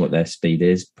 understand what their speed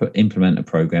is, implement a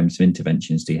program, some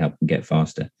interventions to help them get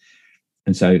faster.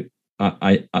 And so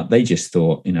they just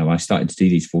thought, I started to do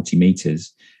these 40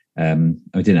 meters. I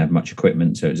didn't have much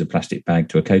equipment, so it was a plastic bag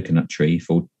to a coconut tree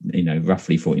for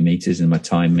roughly 40 meters, and my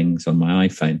timings on my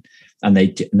iPhone. And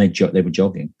they were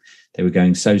jogging. They were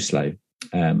going so slow,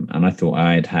 and I thought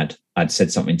I'd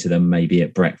said something to them maybe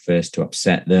at breakfast to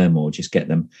upset them or just get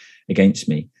them against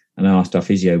me. And I asked our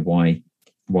physio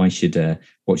what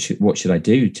should I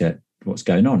do to what's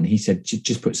going on? He said,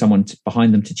 just put someone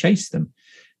behind them to chase them.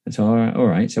 And so, all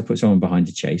right. So I put someone behind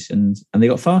to chase, and they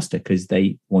got faster because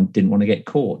they didn't want to get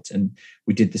caught. And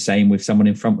we did the same with someone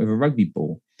in front with a rugby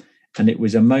ball. And it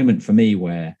was a moment for me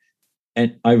where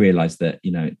I realized that,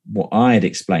 what I had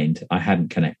explained, I hadn't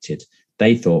connected.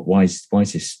 They thought, why is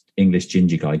this English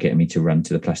ginger guy getting me to run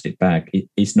to the plastic bag?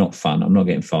 It's not fun. I'm not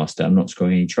getting faster. I'm not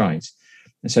scoring any tries.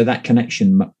 And so that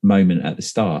connection moment at the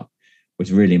start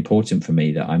was really important for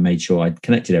me, that I made sure I'd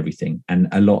connected everything. And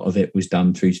a lot of it was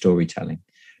done through storytelling.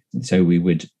 And so we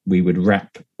would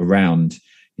wrap around,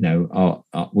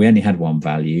 we only had one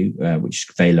value, which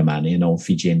is Velamani, an old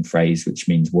Fijian phrase, which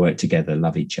means work together,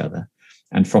 love each other.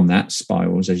 And from that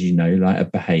spirals, as you know, like a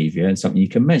behavior and something you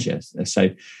can measure. So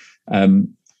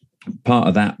part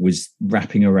of that was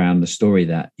wrapping around the story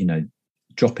that,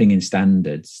 dropping in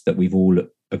standards that we've all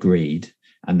agreed,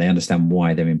 and they understand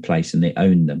why they're in place and they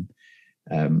own them.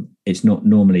 It's not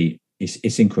normally, it's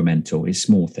incremental, it's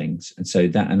small things. And so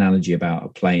that analogy about a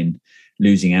plane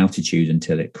losing altitude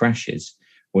until it crashes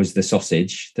was the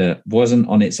sausage that wasn't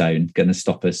on its own going to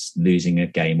stop us losing a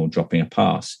game or dropping a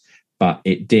pass. But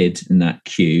it did, in that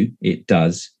cue, it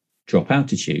does drop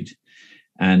altitude.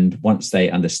 And once they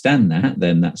understand that,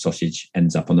 then that sausage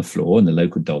ends up on the floor and the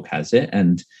local dog has it.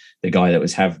 And the guy that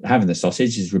was having the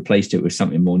sausage has replaced it with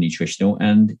something more nutritional.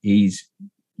 And he's,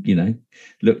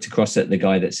 looked across at the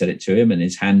guy that said it to him, and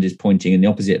his hand is pointing in the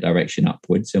opposite direction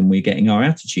upwards. And we're getting our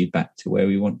altitude back to where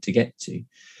we want to get to.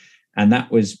 And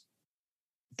that was,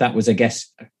 I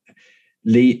guess,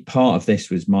 part of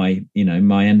this was my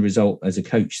end result as a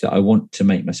coach, that I want to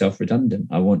make myself redundant.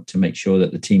 I want to make sure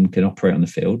that the team can operate on the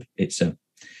field.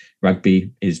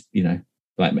 Rugby is,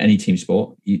 like any team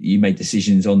sport, you make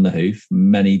decisions on the hoof,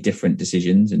 many different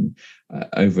decisions, and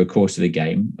over a course of the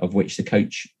game, of which the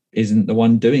coach isn't the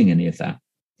one doing any of that.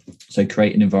 So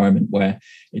create an environment where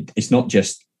it's not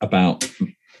just about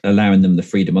allowing them the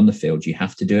freedom on the field. You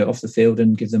have to do it off the field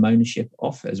and give them ownership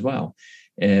off as well.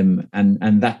 And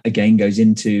that again goes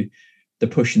into the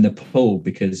push and the pull,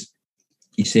 because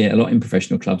you see it a lot in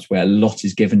professional clubs where a lot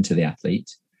is given to the athlete.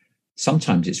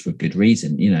 Sometimes it's for good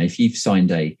reason. If you've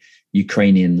signed a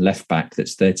Ukrainian left back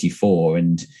that's 34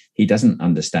 and he doesn't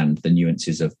understand the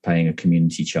nuances of paying a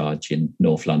community charge in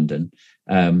North London,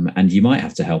 and you might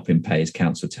have to help him pay his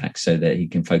council tax so that he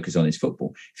can focus on his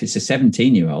football. If it's a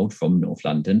 17-year-old from North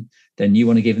London, then you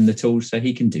want to give him the tools so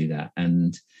he can do that.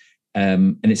 And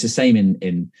it's the same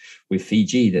in with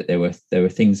Fiji, that there were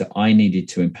things that I needed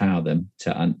to empower them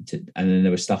to, and then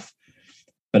there was stuff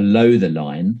below the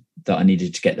line that I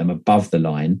needed to get them above the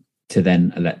line to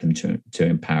then let them to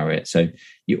empower it. So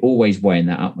you're always weighing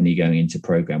that up when you're going into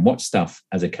program. What stuff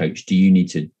as a coach do you need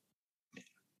to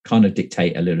kind of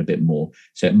dictate a little bit more?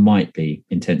 So it might be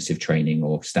intensive training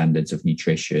or standards of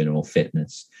nutrition or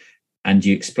fitness. And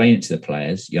you explain it to the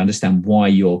players, you understand why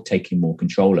you're taking more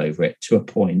control over it, to a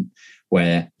point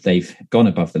where they've gone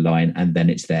above the line and then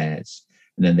it's theirs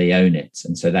and then they own it.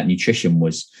 And so that nutrition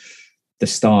was, the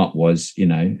start was,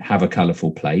 have a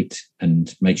colourful plate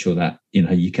and make sure that,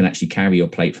 you can actually carry your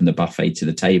plate from the buffet to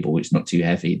the table. It's not too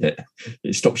heavy that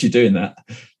it stops you doing that,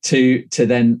 to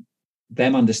then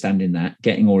them understanding that,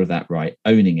 getting all of that right,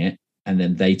 owning it, and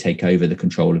then they take over the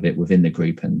control of it within the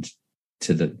group and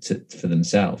for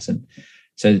themselves. And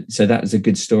so that was a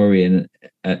good story, and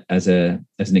as an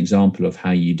example of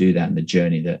how you do that and the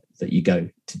journey that you go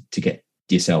to get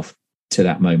yourself to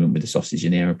that moment with the sausage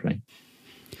in the aeroplane.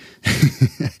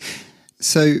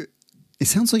 So it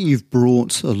sounds like you've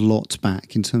brought a lot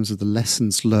back in terms of the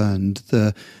lessons learned,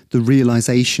 the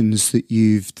realizations that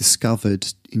you've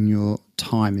discovered in your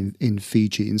time in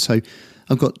Fiji. And so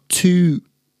I've got two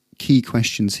key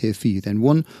questions here for you then.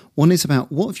 One is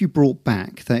about, what have you brought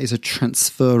back that is a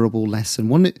transferable lesson,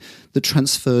 one that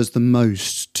transfers the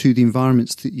most to the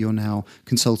environments that you're now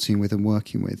consulting with and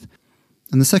working with?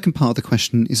 And the second part of the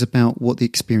question is about what the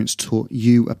experience taught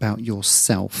you about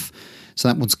yourself. So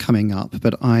that one's coming up,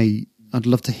 but I'd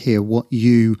love to hear what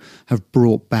you have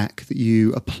brought back that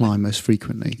you apply most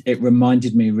frequently. It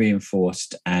reminded me,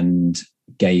 reinforced, and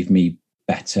gave me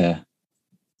better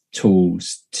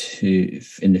tools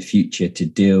in the future to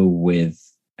deal with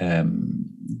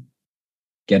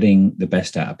getting the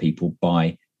best out of people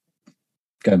by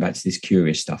going back to this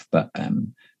curious stuff, but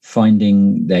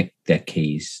finding their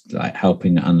keys, like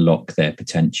helping unlock their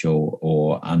potential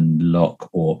or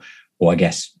I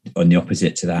guess on the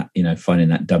opposite to that, finding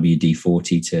that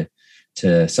WD-40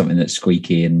 to something that's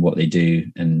squeaky in what they do,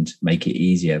 and make it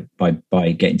easier by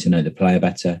getting to know the player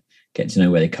better, getting to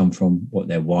know where they come from, what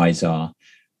their whys are,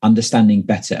 understanding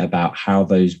better about how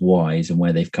those whys and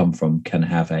where they've come from can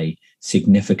have a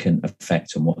significant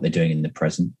effect on what they're doing in the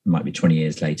present. It might be 20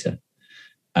 years later,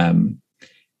 and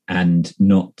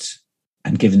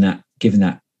giving that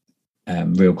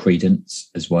real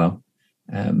credence as well,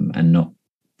 and not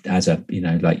as a,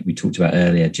 like we talked about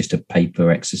earlier, just a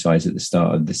paper exercise at the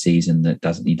start of the season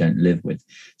that you don't live with.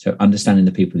 So understanding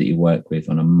the people that you work with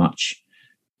on a much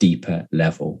deeper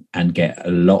level and get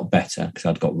a lot better, because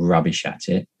I'd got rubbish at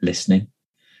it, listening.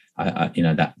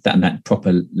 That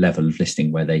proper level of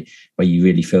listening where you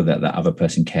really feel that other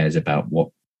person cares about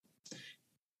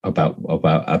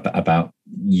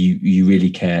you really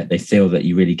care. They feel that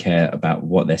you really care about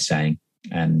what they're saying,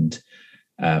 and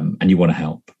you want to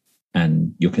help,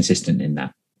 and you're consistent in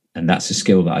that. And that's a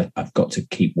skill that I've got to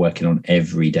keep working on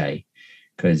every day,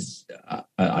 because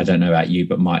I don't know about you,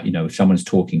 but if someone's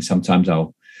talking, sometimes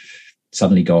I'll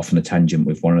suddenly go off on a tangent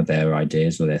with one of their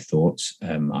ideas or their thoughts.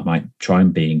 I might try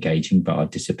and be engaging, but I'll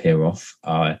disappear off.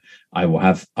 I'll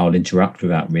interrupt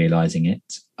without realizing it.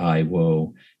 I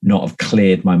will not have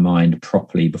cleared my mind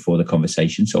properly before the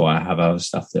conversation, so I have other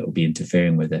stuff that will be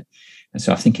interfering with it. And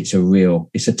so I think it's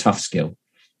a tough skill.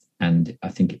 And I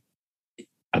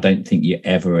don't think you're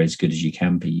ever as good as you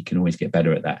can be. You can always get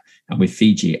better at that. And with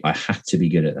Fiji, I had to be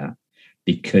good at that,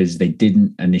 because they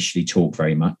didn't initially talk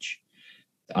very much.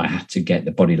 I had to get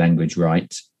the body language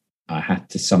right. I had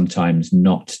to sometimes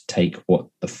not take what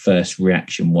the first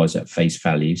reaction was at face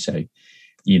value. So,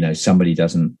 somebody's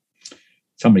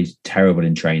terrible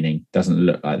in training, doesn't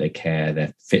look like they care,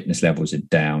 their fitness levels are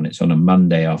down. It's on a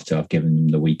Monday after I've given them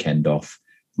the weekend off.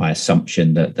 My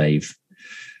assumption that they've,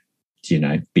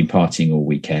 been partying all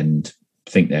weekend,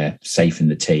 think they're safe in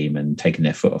the team and taking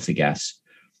their foot off the gas.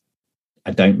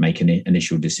 I don't make an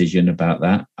initial decision about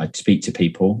that. I speak to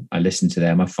people, I listen to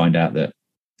them, I find out that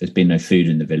there's been no food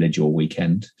in the village all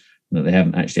weekend, and that they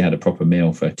haven't actually had a proper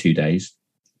meal for 2 days,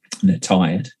 and they're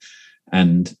tired,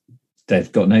 and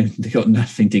they've got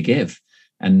nothing to give.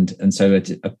 And so,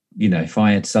 if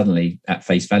I had suddenly at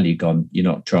face value gone, you're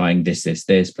not trying this,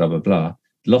 blah, blah, blah,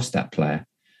 lost that player.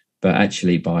 But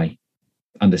actually, by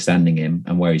understanding him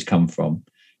and where he's come from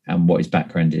and what his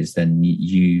background is, then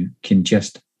you can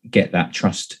just get that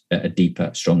trust at a deeper,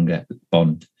 stronger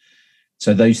bond.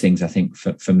 So those things, I think,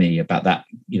 for me, about that,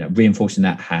 reinforcing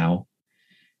that how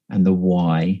and the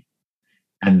why.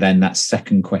 And then that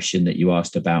second question that you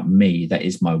asked about me, that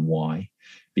is my why.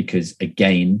 Because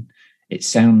again, it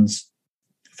sounds,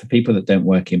 for people that don't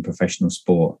work in professional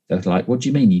sport, they're like, what do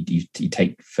you mean you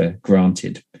take for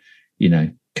granted,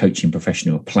 coaching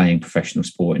professional, playing professional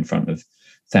sport in front of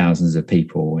thousands of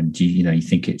people, and you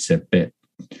think it's a bit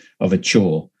of a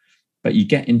chore. But you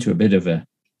get into a bit of a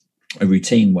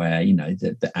routine where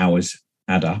the hours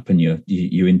add up, and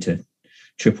you're into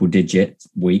triple digit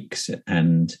weeks,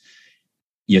 and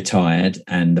you're tired,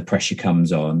 and the pressure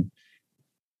comes on,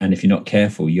 and if you're not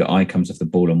careful, your eye comes off the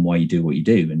ball on why you do what you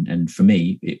do. And for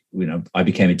me, I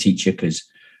became a teacher because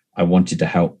I wanted to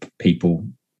help people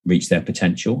reach their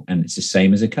potential, and it's the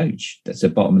same as a coach. That's the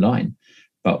bottom line.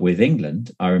 But with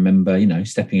England, I remember,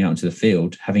 stepping out into the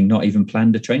field, having not even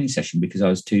planned a training session because I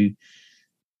was too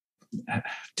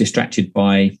distracted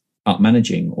by up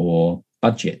managing or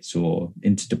budgets or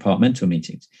interdepartmental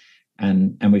meetings.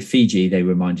 And with Fiji, they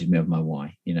reminded me of my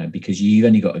why, because you've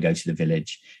only got to go to the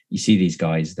village. You see these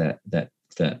guys that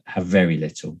have very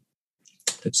little,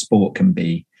 that sport can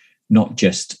be not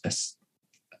just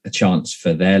a chance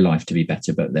for their life to be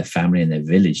better, but their family and their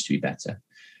village to be better.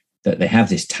 That they have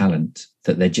this talent,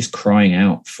 that they're just crying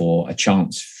out for a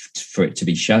chance for it to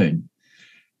be shown.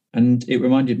 And it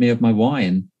reminded me of my why.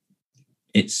 And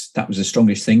that was the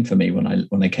strongest thing for me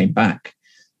when I came back,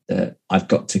 that I've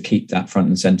got to keep that front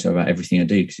and center about everything I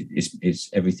do, because it's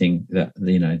everything that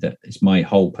it's my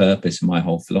whole purpose and my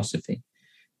whole philosophy.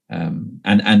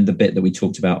 And the bit that we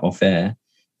talked about off air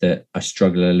that I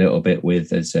struggle a little bit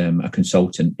with as a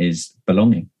consultant is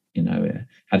belonging.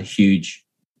 Had a huge,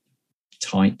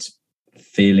 tight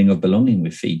feeling of belonging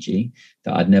with Fiji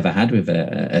that I'd never had with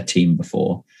a team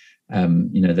before.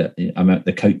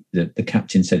 The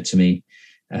captain said to me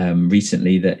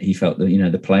recently that he felt that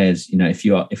the players,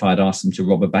 if I'd asked them to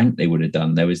rob a bank, they would have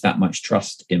done. There was that much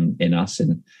trust in us,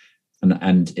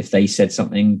 and if they said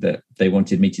something that they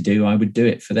wanted me to do, I would do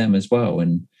it for them as well.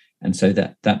 And so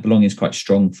that belonging is quite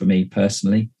strong for me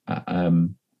personally.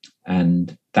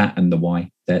 And that and the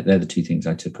why, they're the two things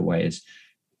I took away. Is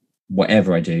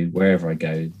whatever I do, wherever I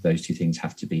go, those two things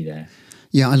have to be there.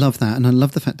 Yeah, I love that. And I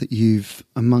love the fact that you've,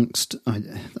 amongst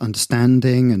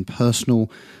understanding and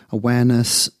personal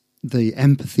awareness, the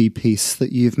empathy piece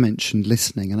that you've mentioned,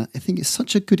 listening. And I think it's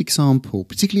such a good example,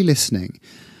 particularly listening,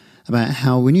 about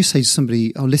how when you say to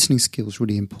somebody, "Oh, listening skills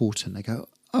really important," they go,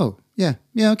 "Oh, yeah,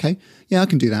 okay, yeah, I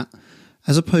can do that,"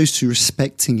 as opposed to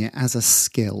respecting it as a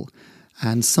skill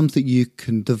and something you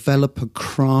can develop a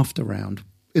craft around.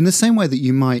 In the same way that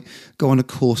you might go on a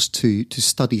course to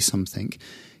study something,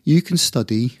 you can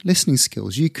study listening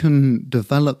skills. You can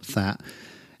develop that.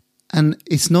 And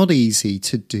it's not easy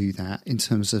to do that in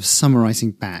terms of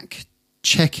summarizing back,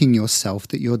 checking yourself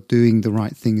that you're doing the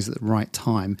right things at the right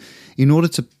time in order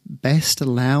to best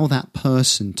allow that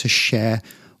person to share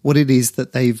what it is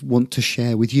that they want to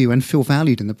share with you and feel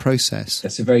valued in the process.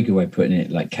 That's a very good way of putting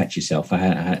it, like catch yourself. I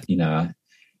had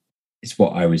it's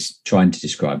what I was trying to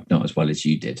describe, not as well as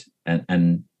you did.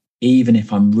 And even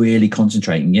if I'm really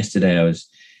concentrating, yesterday I was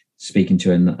speaking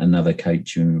to another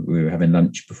coach and we were having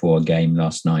lunch before a game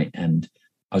last night, and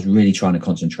I was really trying to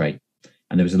concentrate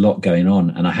and there was a lot going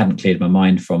on and I hadn't cleared my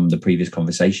mind from the previous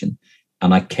conversation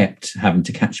and I kept having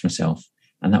to catch myself.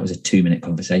 And that was a 2-minute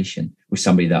conversation with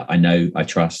somebody that I know, I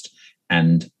trust,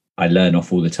 and I learn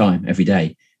off all the time, every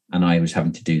day. And I was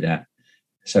having to do that.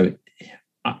 So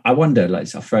I wonder,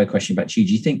 like, I'll throw a question back to you.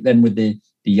 Do you think then with the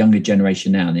younger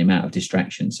generation now and the amount of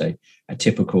distraction, so a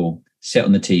typical sit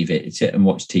on the TV, sit and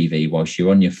watch TV whilst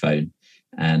you're on your phone,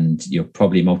 and you're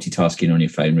probably multitasking on your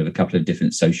phone with a couple of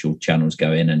different social channels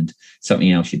going and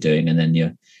something else you're doing, and then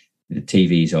the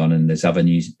TV's on and there's other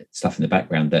news stuff in the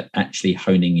background, that actually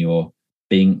honing your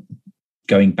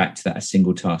going back to that a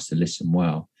single task to listen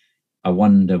well. I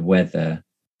wonder whether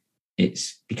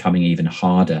it's becoming even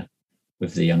harder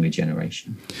with the younger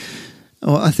generation.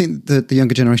 Well, I think that the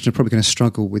younger generation are probably going to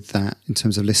struggle with that in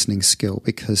terms of listening skill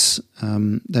because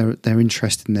they're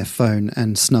interested in their phone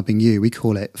and snubbing you. We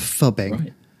call it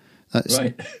phubbing.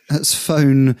 Right. That's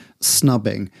phone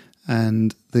snubbing,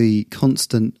 and the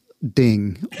constant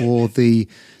ding, or the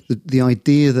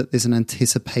idea that there's an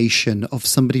anticipation of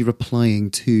somebody replying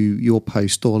to your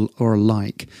post or a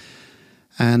like,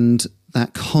 and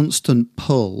that constant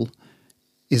pull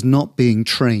is not being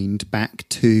trained back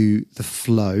to the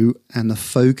flow and the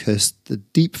focus, the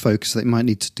deep focus that it might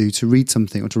need to do to read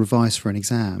something or to revise for an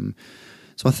exam.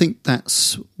 So I think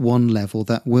that's one level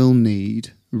that will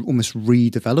need almost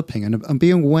redeveloping and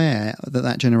being aware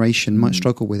that generation might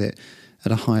struggle with it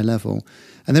at a high level.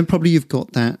 And then probably you've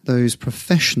got those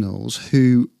professionals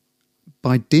who,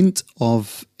 by dint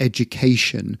of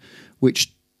education,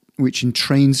 which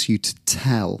entrains you to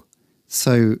tell.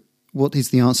 So what is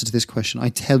the answer to this question? I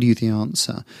tell you the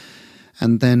answer.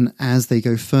 And then as they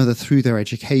go further through their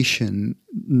education,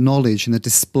 knowledge and the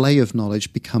display of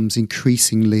knowledge becomes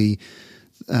increasingly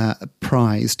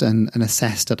prized and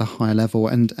assessed at a higher level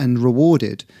and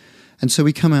rewarded. And so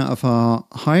we come out of our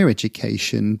higher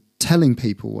education telling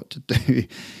people what to do.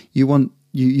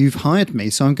 You've hired me,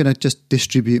 so I'm going to just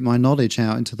distribute my knowledge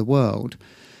out into the world.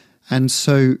 And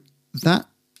so that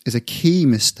is a key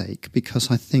mistake, because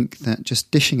I think that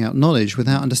just dishing out knowledge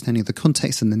without understanding the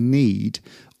context and the need,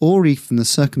 or even the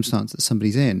circumstance that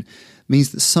somebody's in,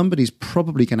 means that somebody's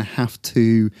probably going to have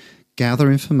to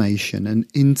gather information and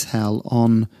intel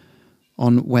on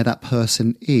where that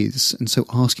person is. And so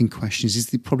asking questions is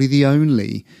probably the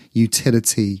only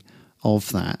utility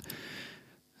of that.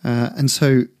 And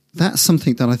so that's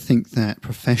something that I think that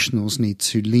professionals need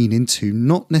to lean into,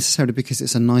 not necessarily because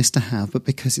it's a nice to have, but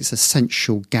because it's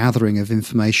essential gathering of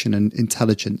information and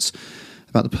intelligence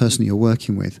about the person you're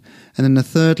working with. And then the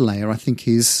third layer, I think,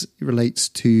 relates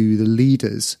to the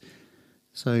leaders.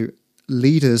 So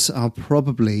leaders are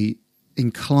probably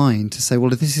inclined to say, well,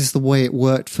 this is the way it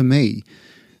worked for me,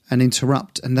 and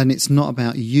interrupt. And then it's not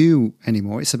about you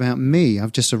anymore. It's about me.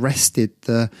 I've just arrested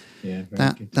that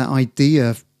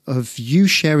idea of you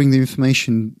sharing the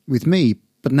information with me,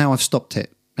 but now I've stopped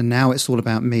it. And now it's all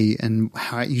about me and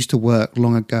how it used to work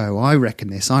long ago. I reckon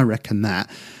this, I reckon that.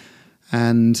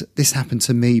 And this happened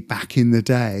to me back in the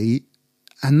day.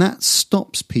 And that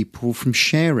stops people from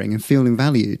sharing and feeling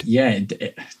valued. Yeah,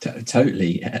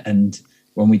 totally. And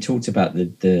when we talked about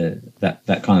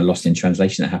that kind of lost in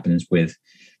translation that happens with,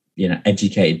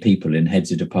 educated people in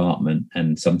heads of department,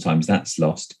 and sometimes that's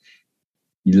lost.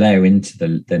 You layer into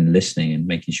then listening and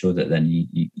making sure that then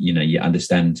you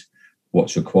understand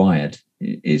what's required.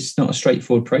 It's not a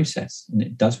straightforward process, and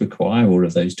it does require all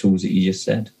of those tools that you just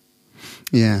said.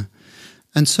 Yeah.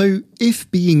 And so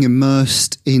if being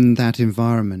immersed in that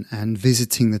environment and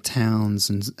visiting the towns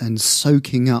and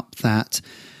soaking up that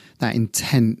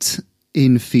intent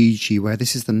in Fiji, where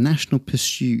this is the national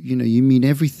pursuit, you mean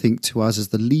everything to us as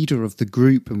the leader of the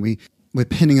group, and we're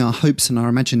pinning our hopes and our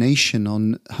imagination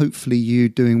on hopefully you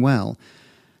doing well.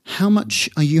 How much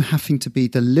are you having to be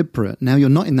deliberate, now you're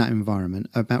not in that environment,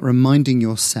 about reminding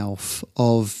yourself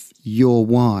of your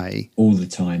why? All the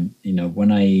time.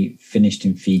 When I finished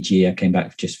in Fiji, I came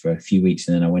back just for a few weeks,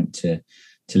 and then I went to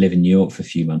live in New York for a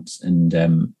few months, and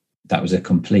that was a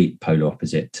complete polar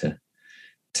opposite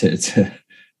to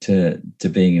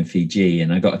being in Fiji.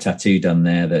 And I got a tattoo done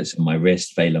there that's on my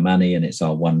wrist, Vela Mani, and it's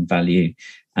our one value.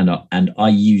 And I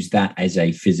use that as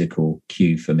a physical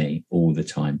cue for me all the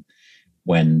time.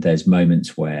 When there's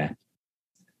moments where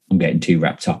I'm getting too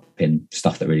wrapped up in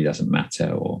stuff that really doesn't matter,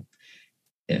 or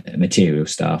material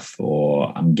stuff,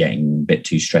 or I'm getting a bit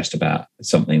too stressed about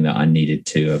something that I needed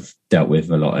to have dealt with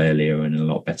a lot earlier in a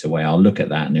lot better way, I'll look at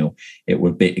that, and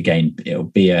it'll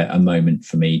be a moment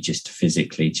for me just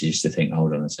to think,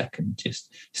 hold on a second,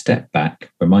 just step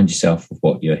back, remind yourself of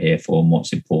what you're here for and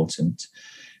what's important,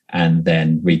 and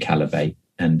then recalibrate.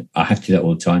 And I have to do that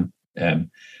all the time.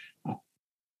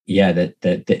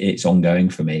 That it's ongoing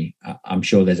for me. I'm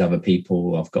sure there's other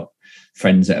people. I've got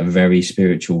friends that are very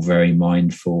spiritual, very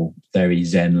mindful, very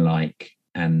Zen-like,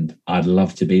 and I'd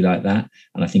love to be like that.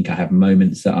 And I think I have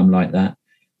moments that I'm like that,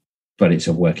 but it's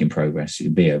a work in progress.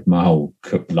 It'll be my whole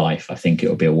life. I think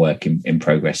it'll be a work in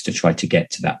progress to try to get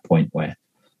to that point where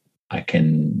I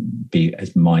can be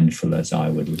as mindful as I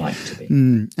would like to be.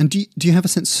 And do you have a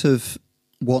sense of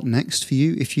what next for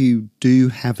you? If you do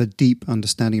have a deep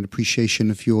understanding and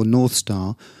appreciation of your North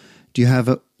Star, do you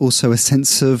have also a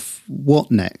sense of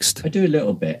what next? I do a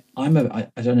little bit. I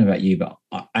don't know about you, but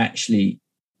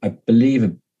I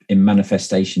believe in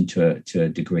manifestation to a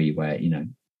degree where,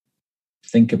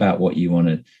 think about what you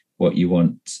want,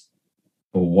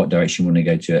 or what direction you want to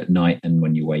go to at night and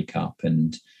when you wake up,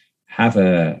 and have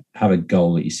a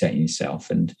goal that you're setting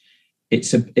yourself. And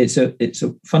it's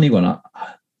a funny one.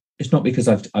 It's not because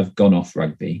I've gone off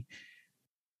rugby.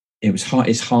 It's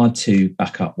hard to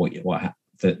back up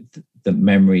the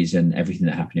memories and everything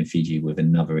that happened in Fiji with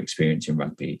another experience in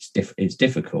rugby. It's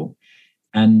difficult.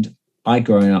 And I,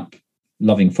 growing up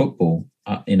loving football,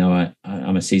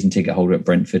 I'm a season ticket holder at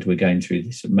Brentford. We're going through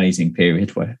this amazing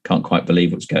period where I can't quite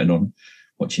believe what's going on.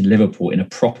 Watching Liverpool in a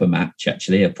proper match,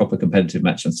 actually, a proper competitive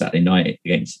match on Saturday night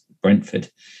against Brentford,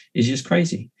 is just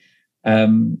crazy.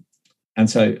 And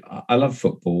so I love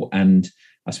football, and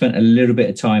I spent a little bit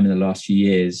of time in the last few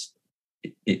years.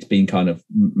 It's been kind of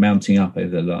mounting up over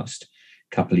the last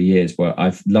couple of years where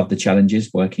I've loved the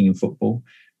challenges working in football,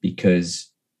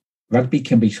 because rugby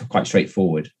can be quite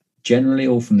straightforward. Generally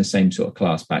all from the same sort of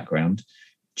class background.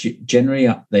 Generally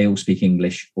they all speak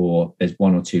English, or there's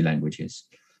one or two languages.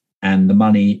 And the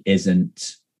money is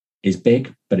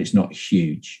big, but it's not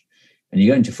huge. And you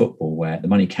go into football where the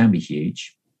money can be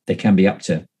huge. They can be up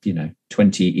to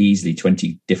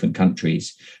 20 different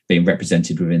countries being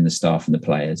represented within the staff and the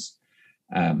players,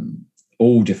 come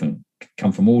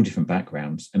from all different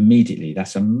backgrounds. Immediately,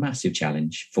 that's a massive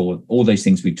challenge for all those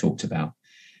things we've talked about,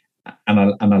 and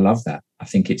I love that. I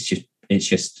think it's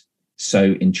just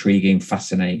so intriguing,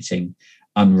 fascinating,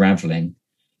 unraveling,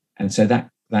 and so that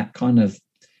kind of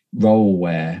role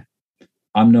where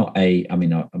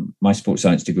my sports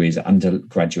science degree is at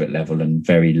undergraduate level and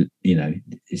very, I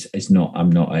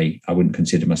wouldn't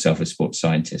consider myself a sports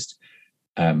scientist.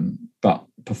 But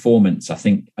performance, I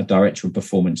think a director of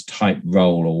performance type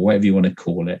role, or whatever you want to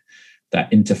call it,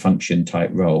 that interfunction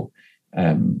type role,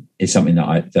 is something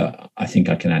that I think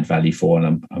I can add value for.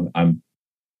 And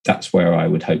that's where I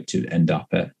would hope to end up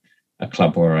at a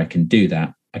club where I can do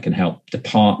that. I can help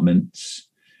departments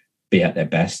be at their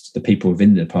best, the people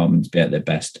within the departments be at their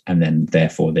best, and then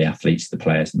therefore the athletes, the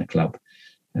players and the club.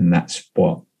 And that's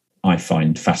what I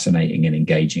find fascinating and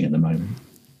engaging at the moment.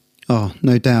 Oh,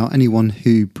 no doubt. Anyone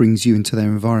who brings you into their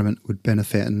environment would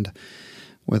benefit, and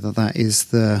whether that is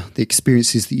the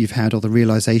experiences that you've had or the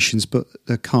realizations, but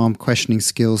the calm questioning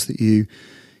skills that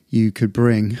you could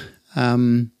bring.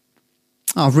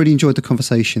 I've really enjoyed the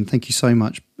conversation. Thank you so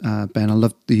much, Ben. I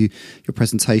loved your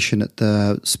presentation at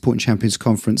the Supporting Champions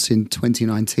Conference in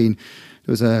 2019.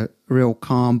 There was a real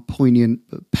calm, poignant,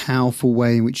 but powerful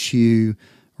way in which you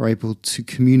were able to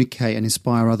communicate and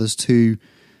inspire others to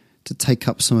take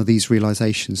up some of these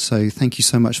realizations. So thank you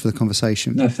so much for the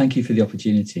conversation. No, thank you for the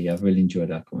opportunity. I've really enjoyed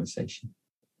our conversation.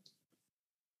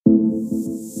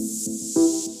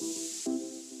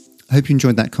 I hope you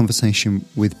enjoyed that conversation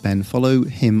with Ben. Follow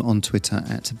him on Twitter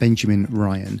at Benjamin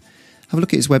Ryan. Have a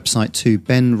look at his website too,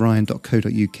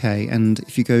 benryan.co.uk. And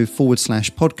if you go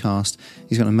 /podcast,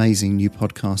 he's got an amazing new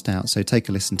podcast out. So take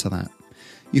a listen to that.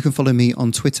 You can follow me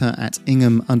on Twitter at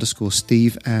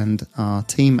Ingham_Steve and our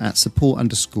team at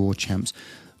support_champs.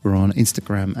 We're on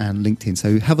Instagram and LinkedIn.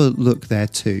 So have a look there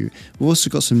too. We've also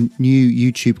got some new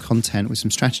YouTube content with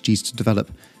some strategies to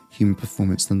develop human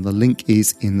performance, and the link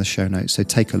is in the show notes, so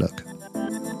take a look.